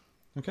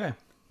 Okay.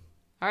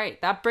 All right.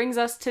 That brings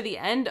us to the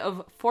end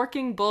of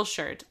Forkin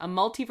Bullshirt, a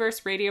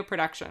Multiverse radio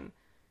production.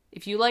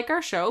 If you like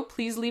our show,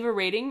 please leave a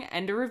rating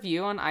and a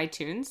review on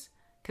iTunes,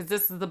 because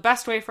this is the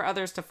best way for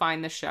others to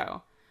find the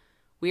show.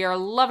 We are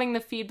loving the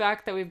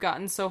feedback that we've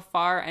gotten so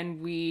far,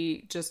 and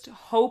we just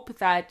hope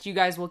that you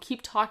guys will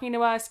keep talking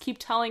to us, keep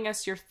telling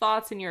us your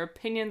thoughts and your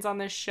opinions on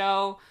this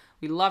show.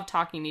 We love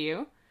talking to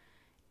you.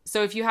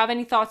 So if you have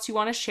any thoughts you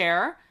want to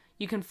share,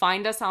 you can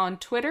find us on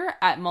Twitter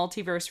at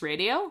Multiverse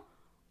Radio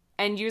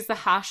and use the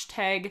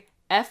hashtag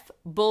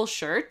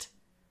FBullshirt,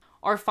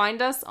 or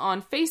find us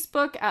on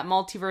Facebook at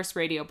Multiverse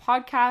Radio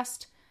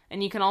Podcast,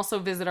 and you can also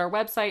visit our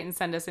website and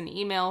send us an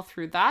email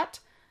through that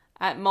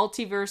at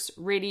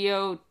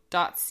multiverseradio.ca,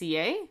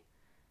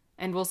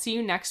 and we'll see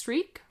you next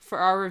week for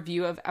our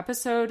review of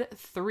episode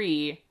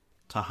 3.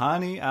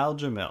 Tahani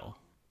Al-Jamil.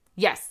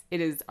 Yes, it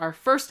is our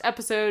first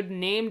episode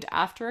named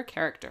after a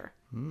character.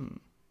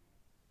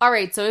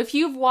 Alright, so if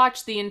you've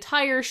watched the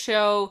entire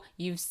show,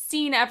 you've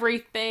seen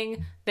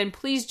everything, then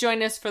please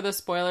join us for the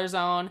spoiler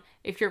zone.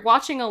 If you're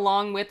watching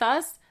along with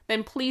us,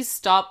 then please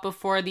stop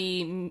before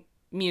the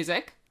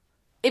music.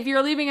 If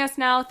you're leaving us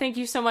now, thank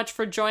you so much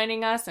for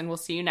joining us, and we'll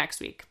see you next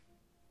week.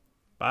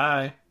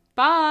 Bye.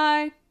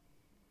 Bye!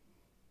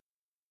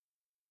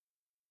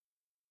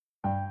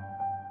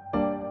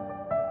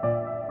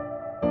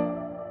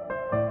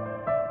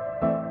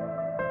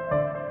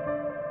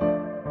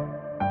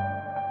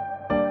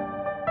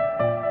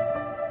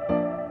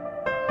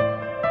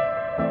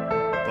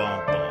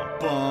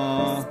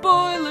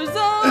 Spoiler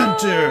zone!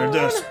 Enter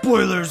the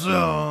spoiler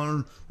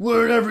zone,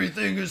 where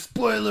everything is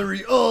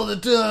spoilery all the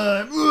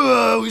time.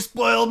 We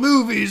spoil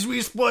movies,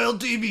 we spoil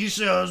TV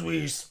shows,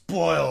 we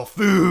spoil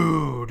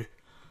food.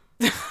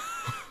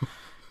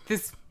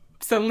 This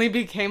suddenly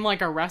became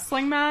like a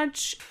wrestling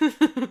match.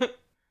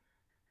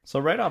 So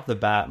right off the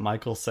bat,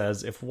 Michael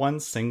says if one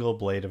single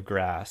blade of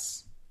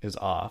grass is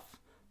off,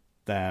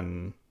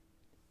 then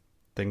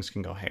things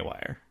can go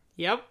haywire.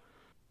 Yep.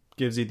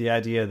 Gives you the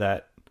idea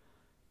that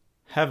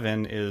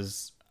heaven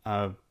is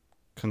a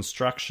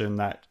construction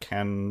that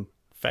can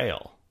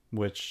fail,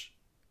 which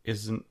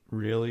isn't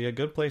really a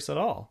good place at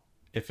all.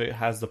 If it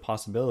has the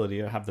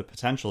possibility or have the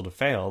potential to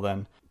fail,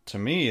 then to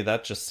me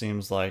that just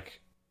seems like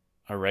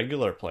a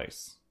regular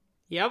place.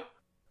 Yep.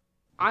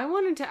 I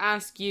wanted to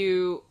ask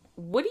you,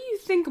 what do you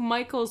think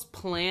Michael's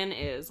plan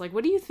is? Like,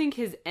 what do you think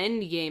his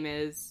end game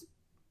is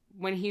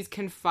when he's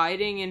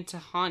confiding in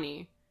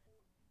Tahani?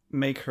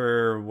 Make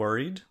her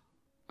worried.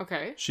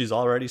 Okay. She's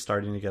already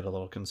starting to get a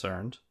little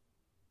concerned.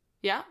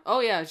 Yeah? Oh,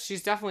 yeah.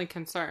 She's definitely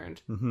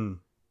concerned. Mm-hmm.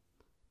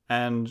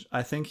 And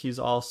I think he's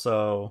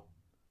also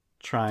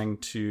trying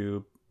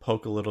to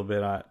poke a little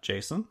bit at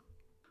Jason.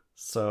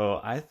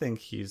 So I think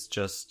he's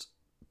just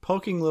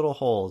poking little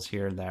holes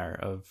here and there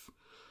of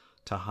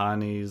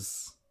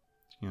Tahani's,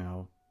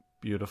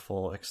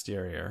 beautiful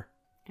exterior.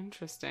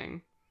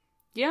 Interesting.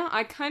 Yeah,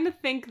 I kind of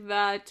think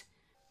that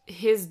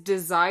his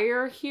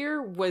desire here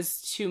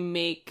was to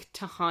make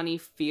Tahani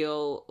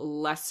feel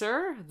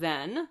lesser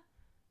than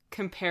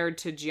compared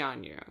to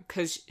Jianyu,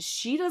 because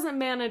she doesn't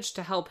manage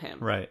to help him.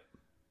 Right.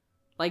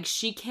 Like,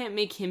 she can't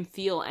make him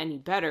feel any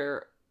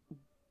better,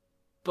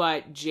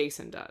 but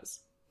Jason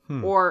does.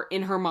 Or,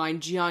 in her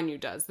mind, Jianyu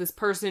does. This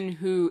person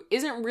who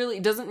doesn't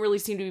really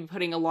seem to be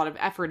putting a lot of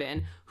effort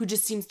in, who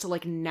just seems to,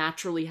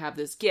 naturally have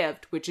this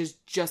gift, which is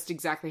just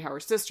exactly how her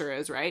sister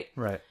is, right?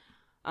 Right.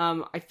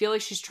 I feel like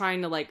she's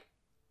trying to,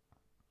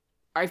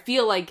 I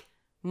feel like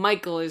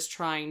Michael is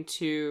trying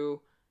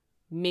to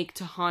make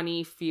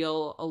Tahani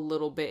feel a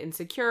little bit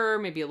insecure,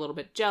 maybe a little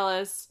bit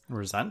jealous.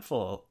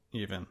 Resentful,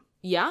 even.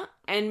 Yeah,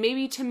 and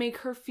maybe to make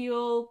her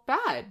feel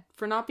bad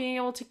for not being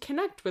able to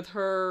connect with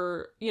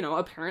her,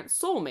 apparent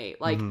soulmate.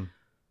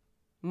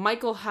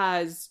 Michael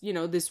has,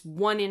 this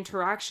one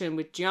interaction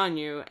with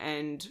Jianyu,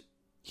 and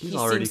he's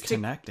already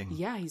connecting.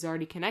 Yeah, he's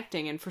already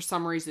connecting, and for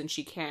some reason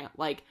she can't.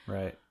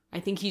 Right. I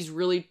think he's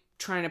really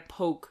trying to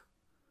poke,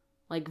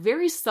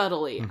 very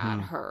subtly at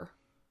her.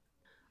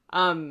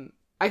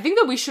 I think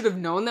that we should have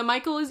known that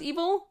Michael is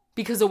evil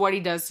because of what he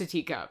does to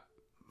Teacup.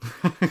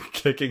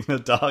 Kicking the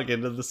dog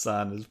into the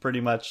sun is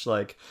pretty much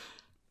like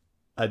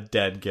a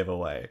dead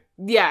giveaway.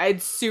 Yeah,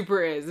 it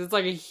super is. It's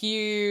like a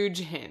huge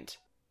hint.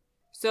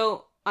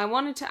 So I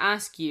wanted to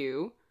ask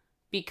you,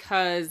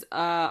 because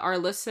our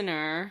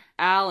listener,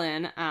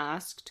 Alan,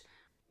 asked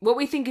what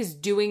we think is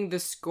doing the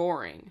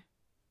scoring.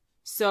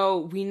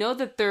 So we know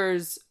that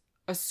there's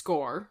a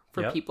score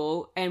for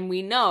people, and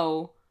we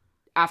know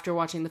after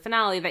watching the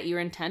finale that your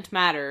intent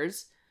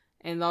matters,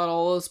 and that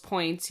all those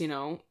points, you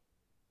know,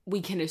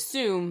 we can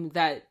assume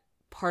that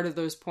part of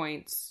those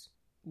points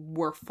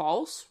were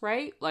false,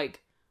 right?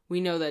 Like,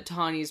 we know that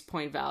Tawny's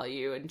point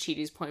value and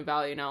Chidi's point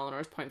value and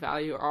Eleanor's point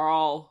value are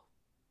all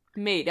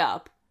made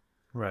up.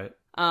 Right.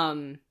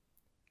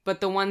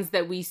 But the ones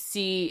that we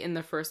see in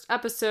the first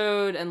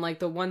episode and, like,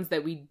 the ones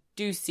that we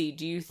do see,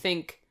 do you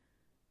think,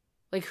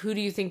 like, who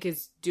do you think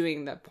is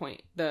doing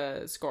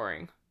the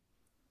scoring?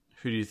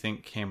 Who do you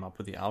think came up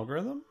with the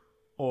algorithm?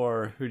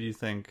 Or who do you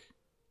think...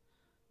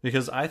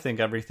 Because I think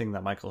everything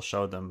that Michael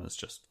showed them is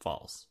just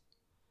false.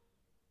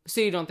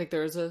 So you don't think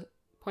there is a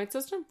point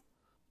system?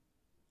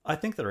 I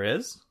think there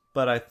is,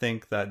 but I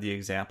think that the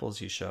examples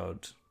he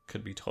showed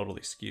could be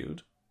totally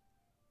skewed.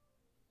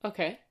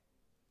 Okay.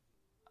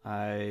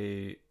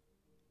 I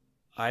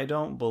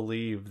don't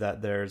believe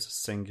that there's a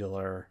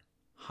singular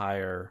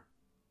higher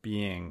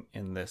being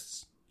in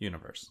this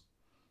universe,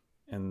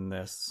 in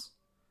this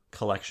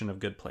collection of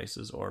good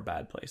places or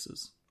bad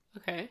places.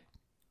 Okay.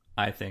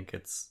 I think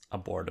it's a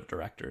board of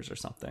directors or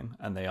something,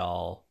 and they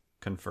all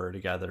confer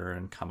together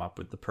and come up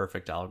with the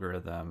perfect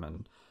algorithm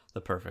and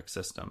the perfect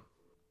system.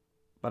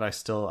 But I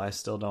still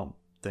don't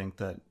think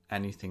that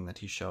anything that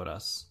he showed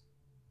us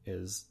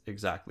is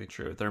exactly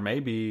true. There may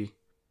be,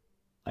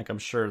 like, I'm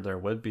sure there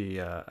would be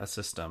a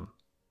system,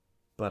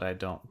 but I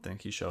don't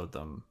think he showed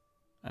them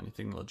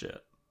anything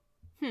legit.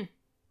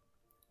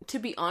 To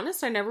be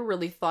honest, I never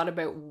really thought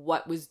about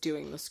what was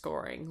doing the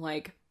scoring.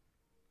 Like,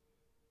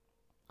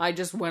 I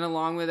just went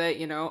along with it,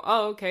 you know,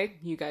 oh, okay,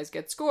 you guys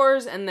get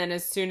scores, and then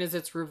as soon as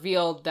it's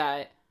revealed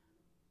that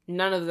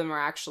none of them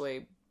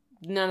actually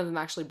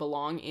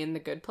belong in the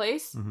good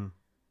place,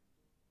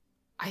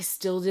 I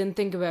still didn't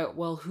think about,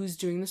 well, who's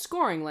doing the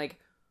scoring? Like,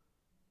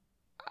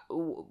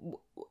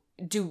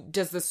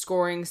 does the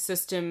scoring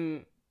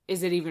system,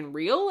 is it even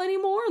real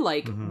anymore?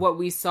 Like, what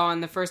we saw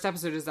in the first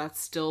episode, is that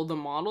still the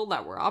model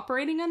that we're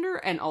operating under?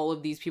 And all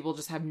of these people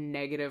just have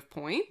negative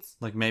points?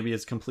 Like, maybe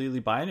it's completely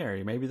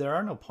binary. Maybe there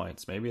are no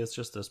points. Maybe it's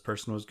just this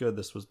person was good,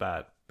 this was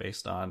bad,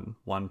 based on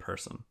one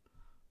person.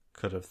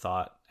 Could have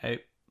thought,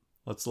 hey,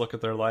 let's look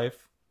at their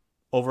life.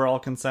 Overall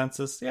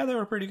consensus, yeah, they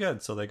were pretty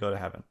good, so they go to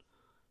heaven.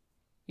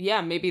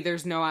 Yeah, maybe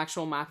there's no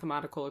actual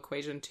mathematical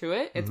equation to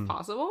it. It's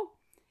possible.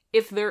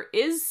 If there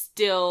is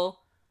still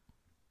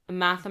a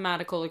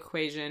mathematical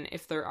equation,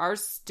 if there are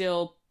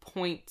still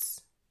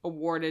points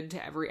awarded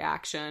to every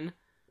action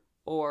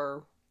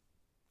or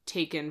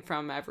taken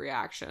from every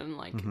action,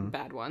 like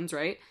bad ones,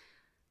 right?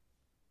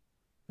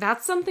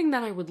 That's something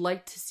that I would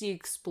like to see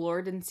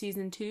explored in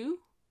season 2,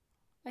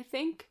 I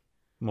think.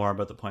 More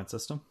about the point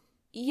system?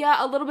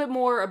 Yeah, a little bit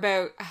more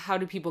about how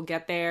do people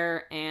get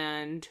there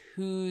and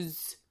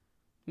who's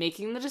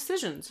making the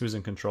decisions. Who's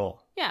in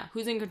control? Yeah,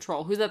 who's in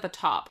control? Who's at the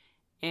top?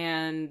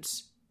 And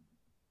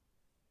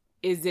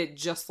is it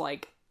just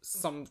like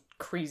some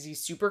crazy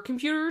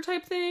supercomputer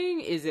type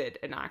thing? Is it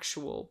an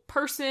actual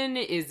person?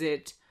 Is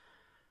it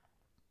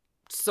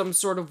some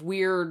sort of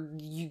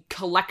weird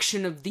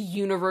collection of the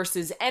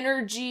universe's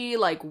energy?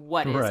 Like,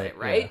 what is it,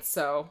 right? Yeah.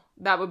 So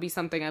that would be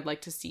something I'd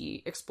like to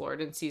see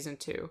explored in season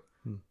 2.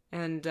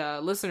 And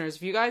listeners,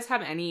 if you guys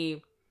have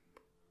any,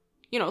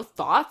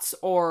 thoughts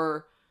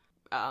or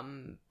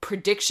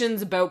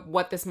predictions about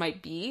what this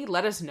might be,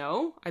 let us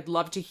know. I'd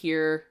love to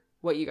hear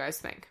what you guys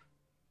think.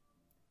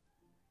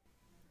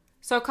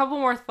 So a couple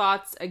more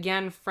thoughts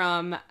again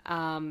from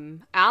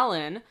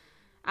Alan.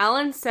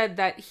 Alan said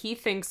that he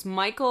thinks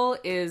Michael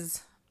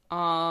is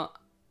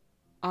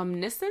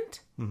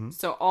omniscient,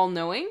 so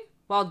all-knowing,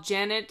 while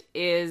Janet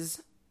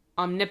is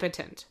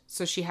omnipotent,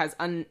 so she has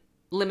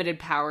unlimited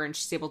power and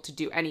she's able to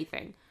do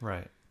anything.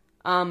 Right.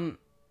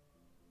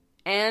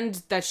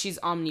 And that she's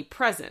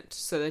omnipresent,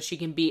 so that she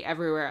can be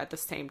everywhere at the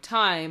same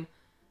time.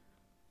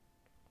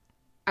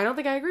 I don't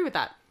think I agree with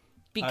that.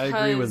 Because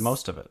I agree with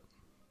most of it.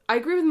 I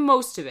agree with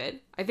most of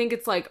it. I think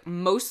it's like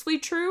mostly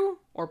true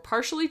or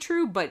partially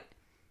true, but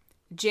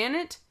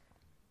Janet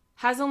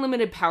has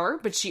unlimited power,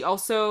 but she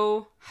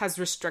also has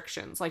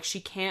restrictions. Like,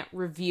 she can't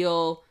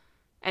reveal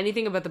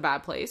anything about the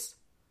bad place.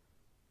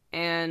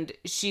 And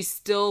she's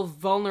still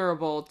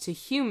vulnerable to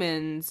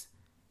humans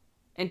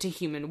and to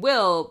human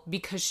will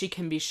because she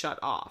can be shut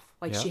off.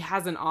 Like, she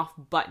has an off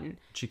button.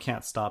 She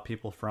can't stop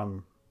people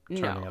from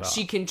turning it off.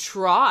 She can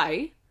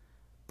try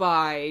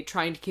by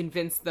trying to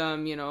convince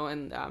them,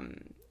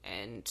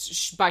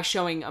 by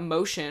showing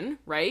emotion,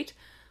 right?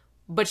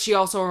 But she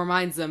also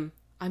reminds them,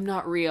 I'm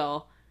not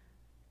real.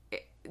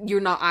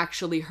 You're not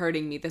actually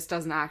hurting me. This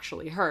doesn't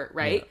actually hurt,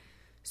 right? Yeah.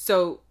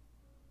 So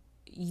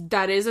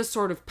that is a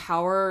sort of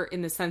power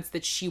in the sense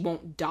that she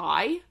won't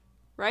die,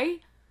 right?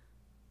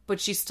 But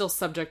she's still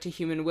subject to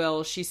human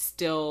will. She's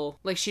still,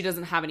 she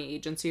doesn't have any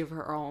agency of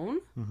her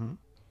own. Mm-hmm.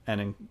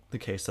 And in the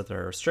case that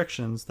there are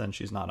restrictions, then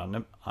she's not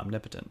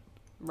omnipotent.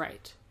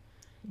 Right.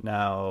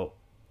 Now...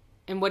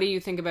 And what do you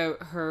think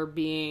about her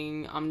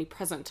being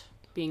omnipresent,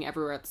 being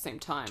everywhere at the same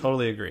time?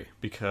 Totally agree,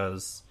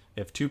 because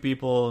if two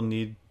people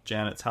need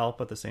Janet's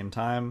help at the same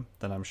time,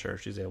 then I'm sure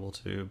she's able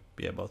to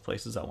be at both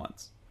places at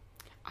once.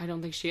 I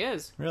don't think she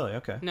is. Really?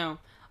 Okay. No.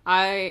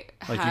 You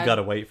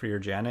gotta wait for your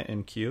Janet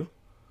in queue?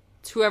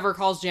 It's whoever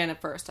calls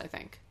Janet first, I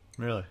think.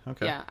 Really?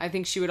 Okay. Yeah, I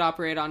think she would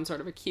operate on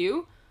sort of a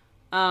queue.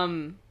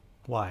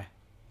 Why?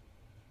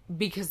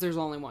 Because there's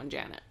only one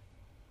Janet.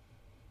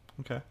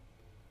 Okay.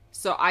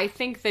 So I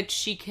think that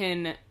she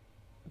can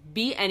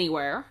be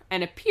anywhere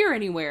and appear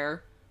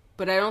anywhere,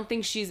 but I don't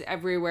think she's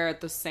everywhere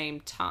at the same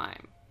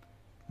time.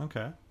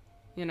 Okay.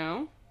 You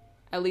know?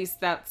 At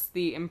least that's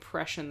the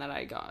impression that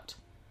I got.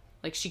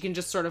 Like, she can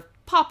just sort of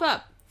pop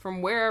up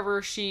from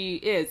wherever she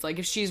is. Like,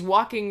 if she's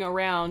walking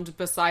around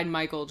beside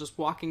Michael, just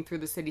walking through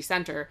the city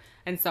center,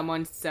 and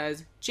someone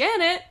says,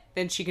 Janet,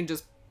 then she can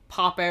just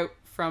pop out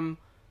from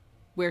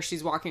where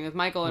she's walking with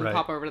Michael and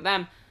pop over to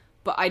them.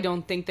 But I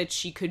don't think that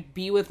she could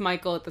be with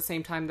Michael at the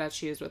same time that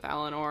she is with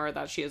Eleanor,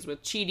 that she is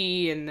with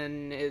Chidi, and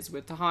then is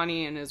with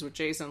Tahani, and is with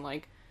Jason.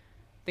 Like,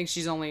 I think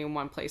she's only in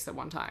one place at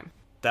one time.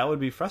 That would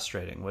be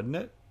frustrating, wouldn't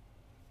it?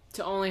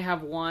 To only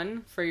have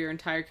one for your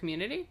entire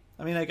community?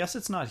 I mean, I guess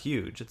it's not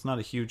huge. It's not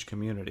a huge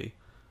community.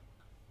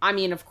 I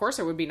mean, of course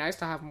it would be nice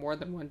to have more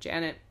than one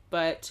Janet,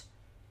 but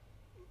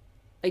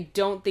I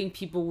don't think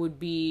people would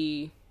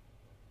be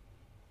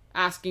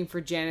asking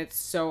for Janet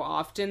so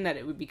often that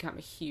it would become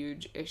a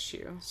huge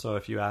issue. So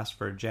if you asked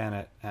for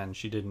Janet and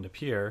she didn't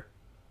appear,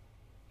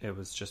 it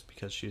was just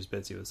because she was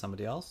busy with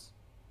somebody else?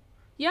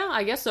 Yeah,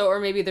 I guess so. Or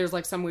maybe there's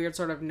like some weird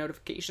sort of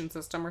notification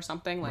system or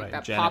something like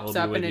that Janet pops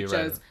up and it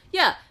says,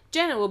 yeah,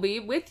 Janet will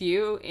be with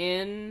you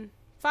in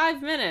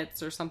 5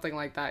 minutes or something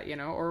like that, you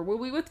know, or will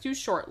be with you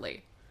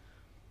shortly.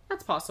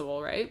 That's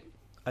possible, right?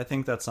 I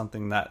think that's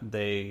something that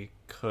they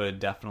could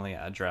definitely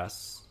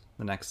address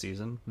the next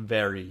season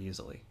very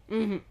easily.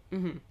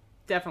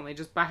 Definitely,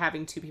 just by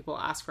having two people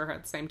ask for her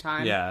at the same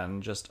time. Yeah,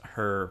 and just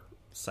her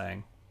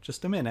saying,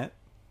 just a minute.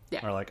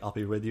 Yeah. Or like, I'll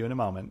be with you in a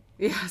moment.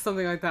 Yeah,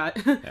 something like that.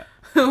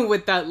 Yeah.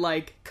 With that,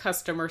 like,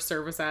 customer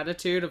service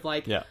attitude of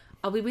like, yeah.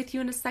 I'll be with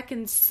you in a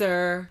second,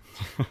 sir.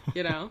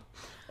 You know?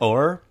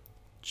 Or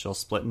she'll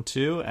split in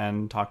two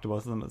and talk to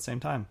both of them at the same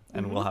time,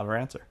 and we'll have her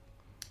answer.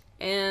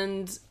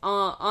 And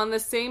on the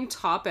same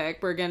topic,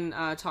 we're again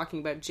talking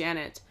about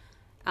Janet.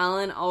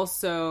 Alan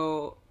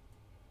also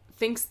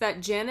thinks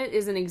that Janet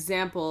is an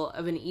example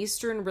of an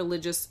Eastern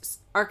religious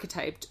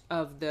archetype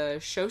of the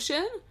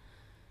Shoshin.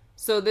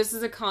 So this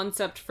is a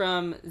concept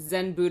from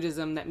Zen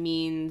Buddhism that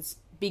means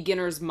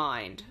beginner's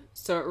mind.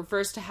 So it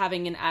refers to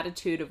having an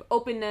attitude of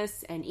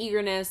openness and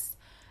eagerness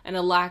and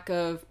a lack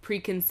of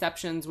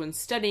preconceptions when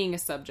studying a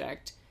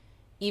subject,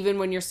 even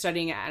when you're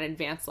studying at an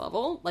advanced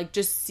level. Like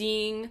just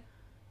seeing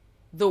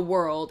the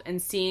world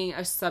and seeing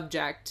a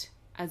subject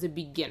as a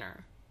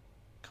beginner.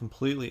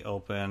 Completely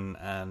open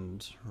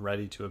and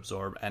ready to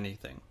absorb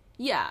anything.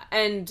 Yeah,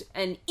 and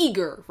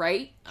eager,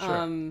 right?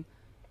 Sure.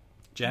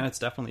 Janet's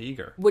definitely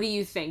eager. What do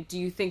you think? Do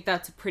you think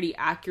that's a pretty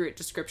accurate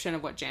description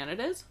of what Janet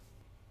is?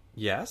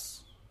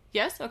 Yes.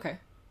 Yes? Okay.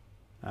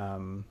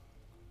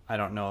 I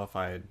don't know if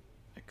I'd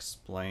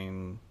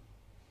explain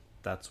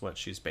that's what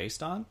she's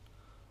based on.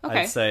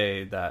 Okay. I'd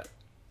say that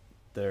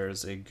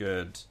there's a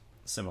good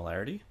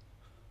similarity.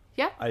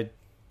 Yeah. I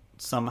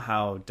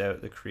somehow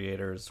doubt the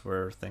creators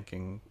were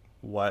thinking,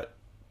 what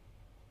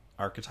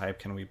archetype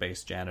can we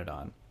base Janet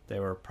on?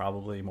 They were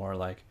probably more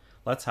like,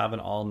 let's have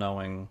an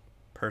all-knowing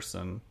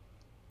person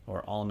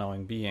or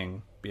all-knowing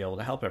being be able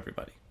to help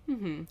everybody.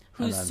 Mm-hmm.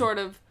 Who's sort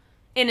of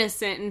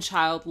innocent and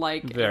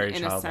childlike. Very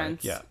in childlike,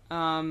 a sense. yeah.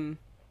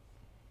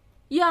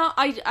 Yeah,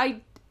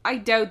 I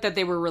doubt that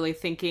they were really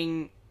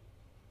thinking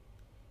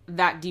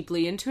that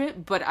deeply into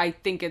it, but I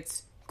think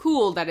it's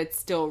cool that it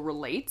still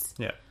relates.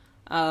 Yeah.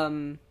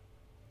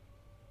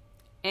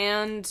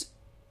 And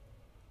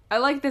I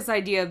like this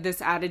idea of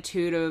this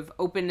attitude of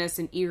openness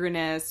and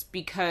eagerness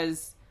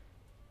because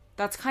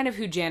that's kind of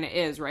who Janet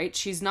is, right?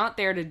 She's not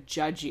there to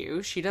judge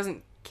you. She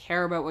doesn't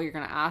care about what you're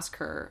going to ask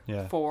her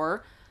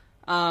for.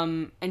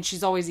 And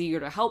she's always eager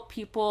to help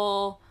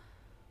people.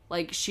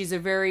 Like, she's a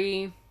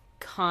very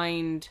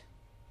kind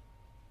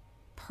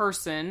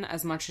person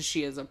as much as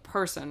she is a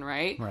person,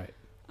 right? Right.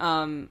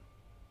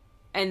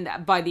 And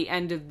by the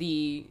end of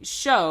the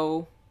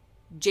show,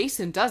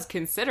 Jason does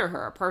consider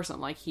her a person.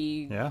 Like,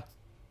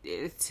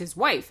 it's his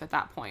wife at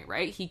that point,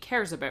 right? He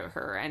cares about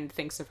her and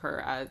thinks of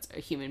her as a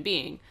human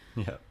being.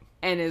 Yeah.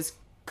 And is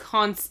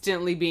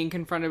constantly being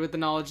confronted with the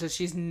knowledge that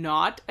she's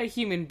not a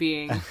human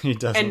being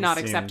and not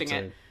accepting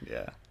it.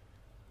 Yeah.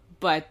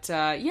 But,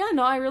 I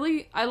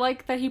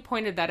like that he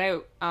pointed that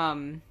out,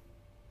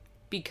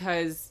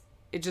 because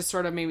it just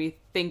sort of made me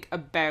think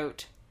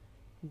about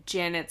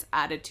Janet's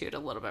attitude a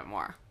little bit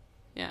more.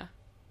 Yeah.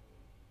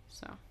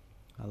 So.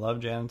 I love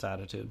Janet's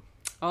attitude.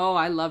 Oh,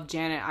 I love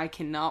Janet. I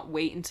cannot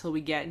wait until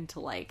we get into,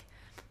 like,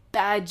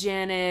 Bad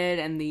Janet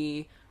and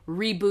the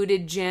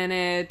rebooted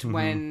Janet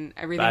when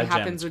everything Bad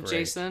happens Janet's with great.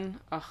 Jason.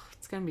 Oh,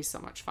 it's going to be so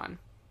much fun.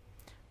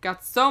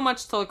 Got so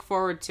much to look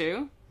forward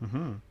to.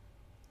 Mm-hmm.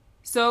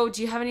 So,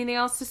 do you have anything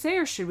else to say,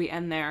 or should we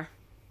end there?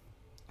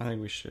 I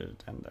think we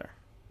should end there.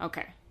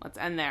 Okay, let's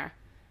end there.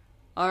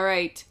 All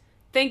right.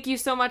 Thank you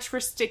so much for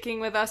sticking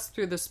with us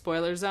through the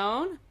spoiler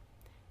zone.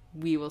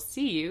 We will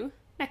see you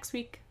next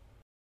week.